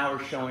 and now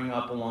are showing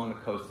up along the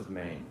coast of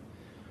Maine.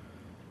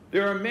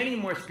 There are many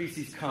more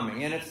species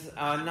coming, and it's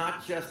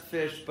not just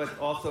fish, but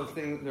also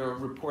there are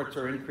reports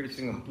are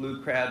increasing of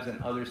blue crabs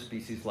and other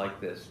species like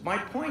this. My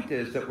point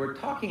is that we're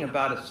talking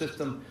about a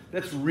system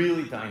that's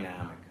really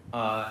dynamic,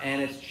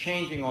 and it's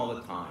changing all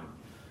the time.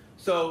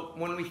 So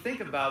when we think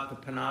about the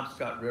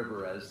Penobscot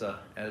River as the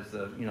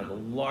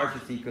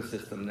largest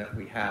ecosystem that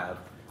we have,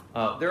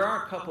 there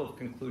are a couple of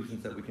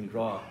conclusions that we can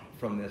draw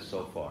from this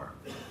so far.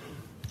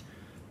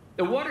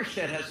 The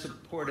watershed has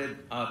supported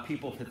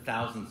people for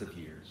thousands of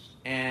years.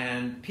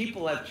 And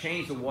people have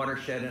changed the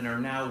watershed and are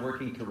now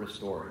working to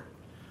restore it.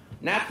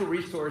 Natural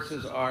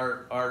resources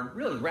are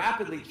really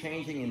rapidly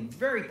changing in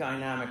very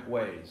dynamic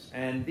ways,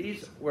 and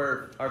these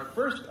are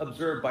first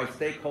observed by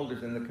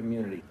stakeholders in the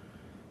community.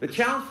 The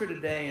challenge for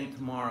today and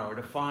tomorrow are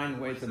to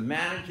find ways of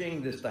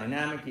managing this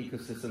dynamic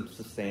ecosystem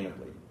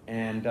sustainably.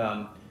 And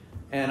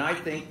I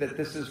think that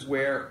this is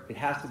where it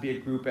has to be a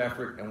group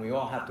effort, and we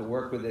all have to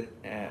work with it,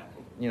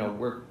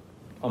 work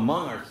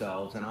among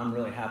ourselves, and I'm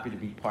really happy to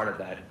be part of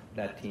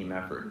that team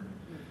effort.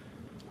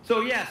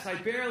 So yes, I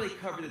barely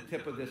covered the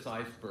tip of this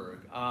iceberg.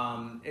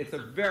 It's a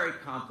very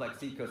complex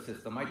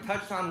ecosystem. I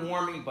touched on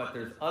warming, but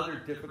there's other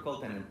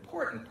difficult and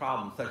important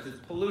problems such as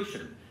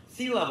pollution,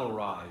 sea level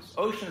rise,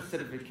 ocean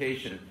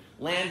acidification,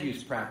 land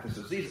use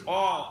practices. These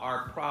all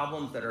are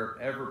problems that are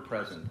ever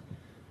present.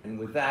 And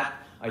with that,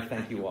 I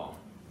thank you all.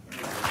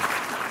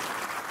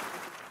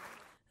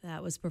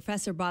 That was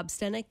Professor Bob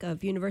Stenick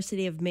of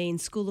University of Maine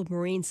School of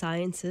Marine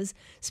Sciences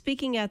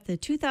speaking at the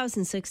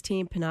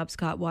 2016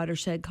 Penobscot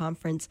Watershed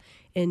Conference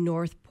in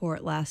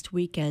Northport last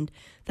weekend.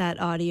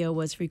 That audio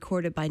was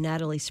recorded by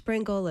Natalie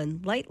Springle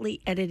and lightly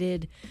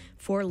edited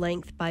for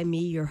length by me,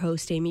 your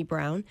host, Amy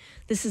Brown.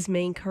 This is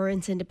Maine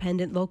Currents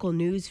Independent Local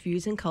News,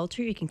 Views, and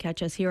Culture. You can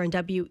catch us here on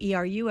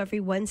WERU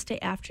every Wednesday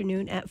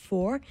afternoon at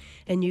 4,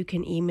 and you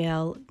can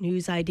email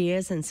news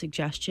ideas and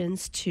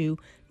suggestions to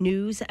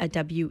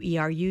news@weru.org.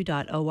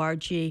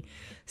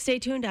 Stay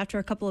tuned. After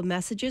a couple of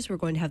messages, we're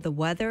going to have the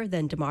weather,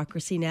 then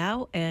Democracy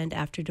Now! And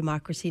after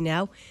Democracy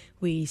Now!,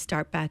 we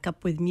start back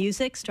up with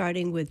music,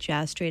 starting with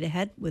Jazz Straight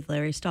Ahead with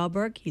Larry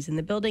Stahlberg. He's in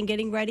the building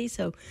getting ready,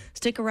 so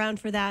stick around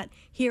for that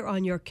here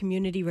on your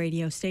community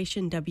radio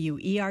station,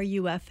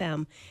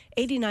 WERU-FM,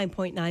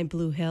 89.9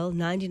 Blue Hill,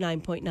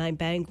 99.9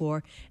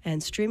 Bangor,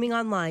 and streaming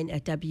online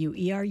at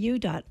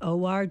weru.org.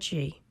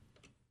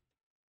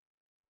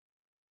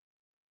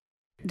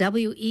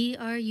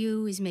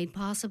 WERU is made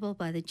possible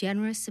by the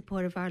generous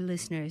support of our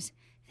listeners.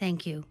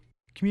 Thank you.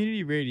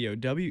 Community Radio,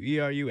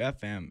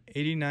 WERU-FM,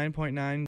 89.9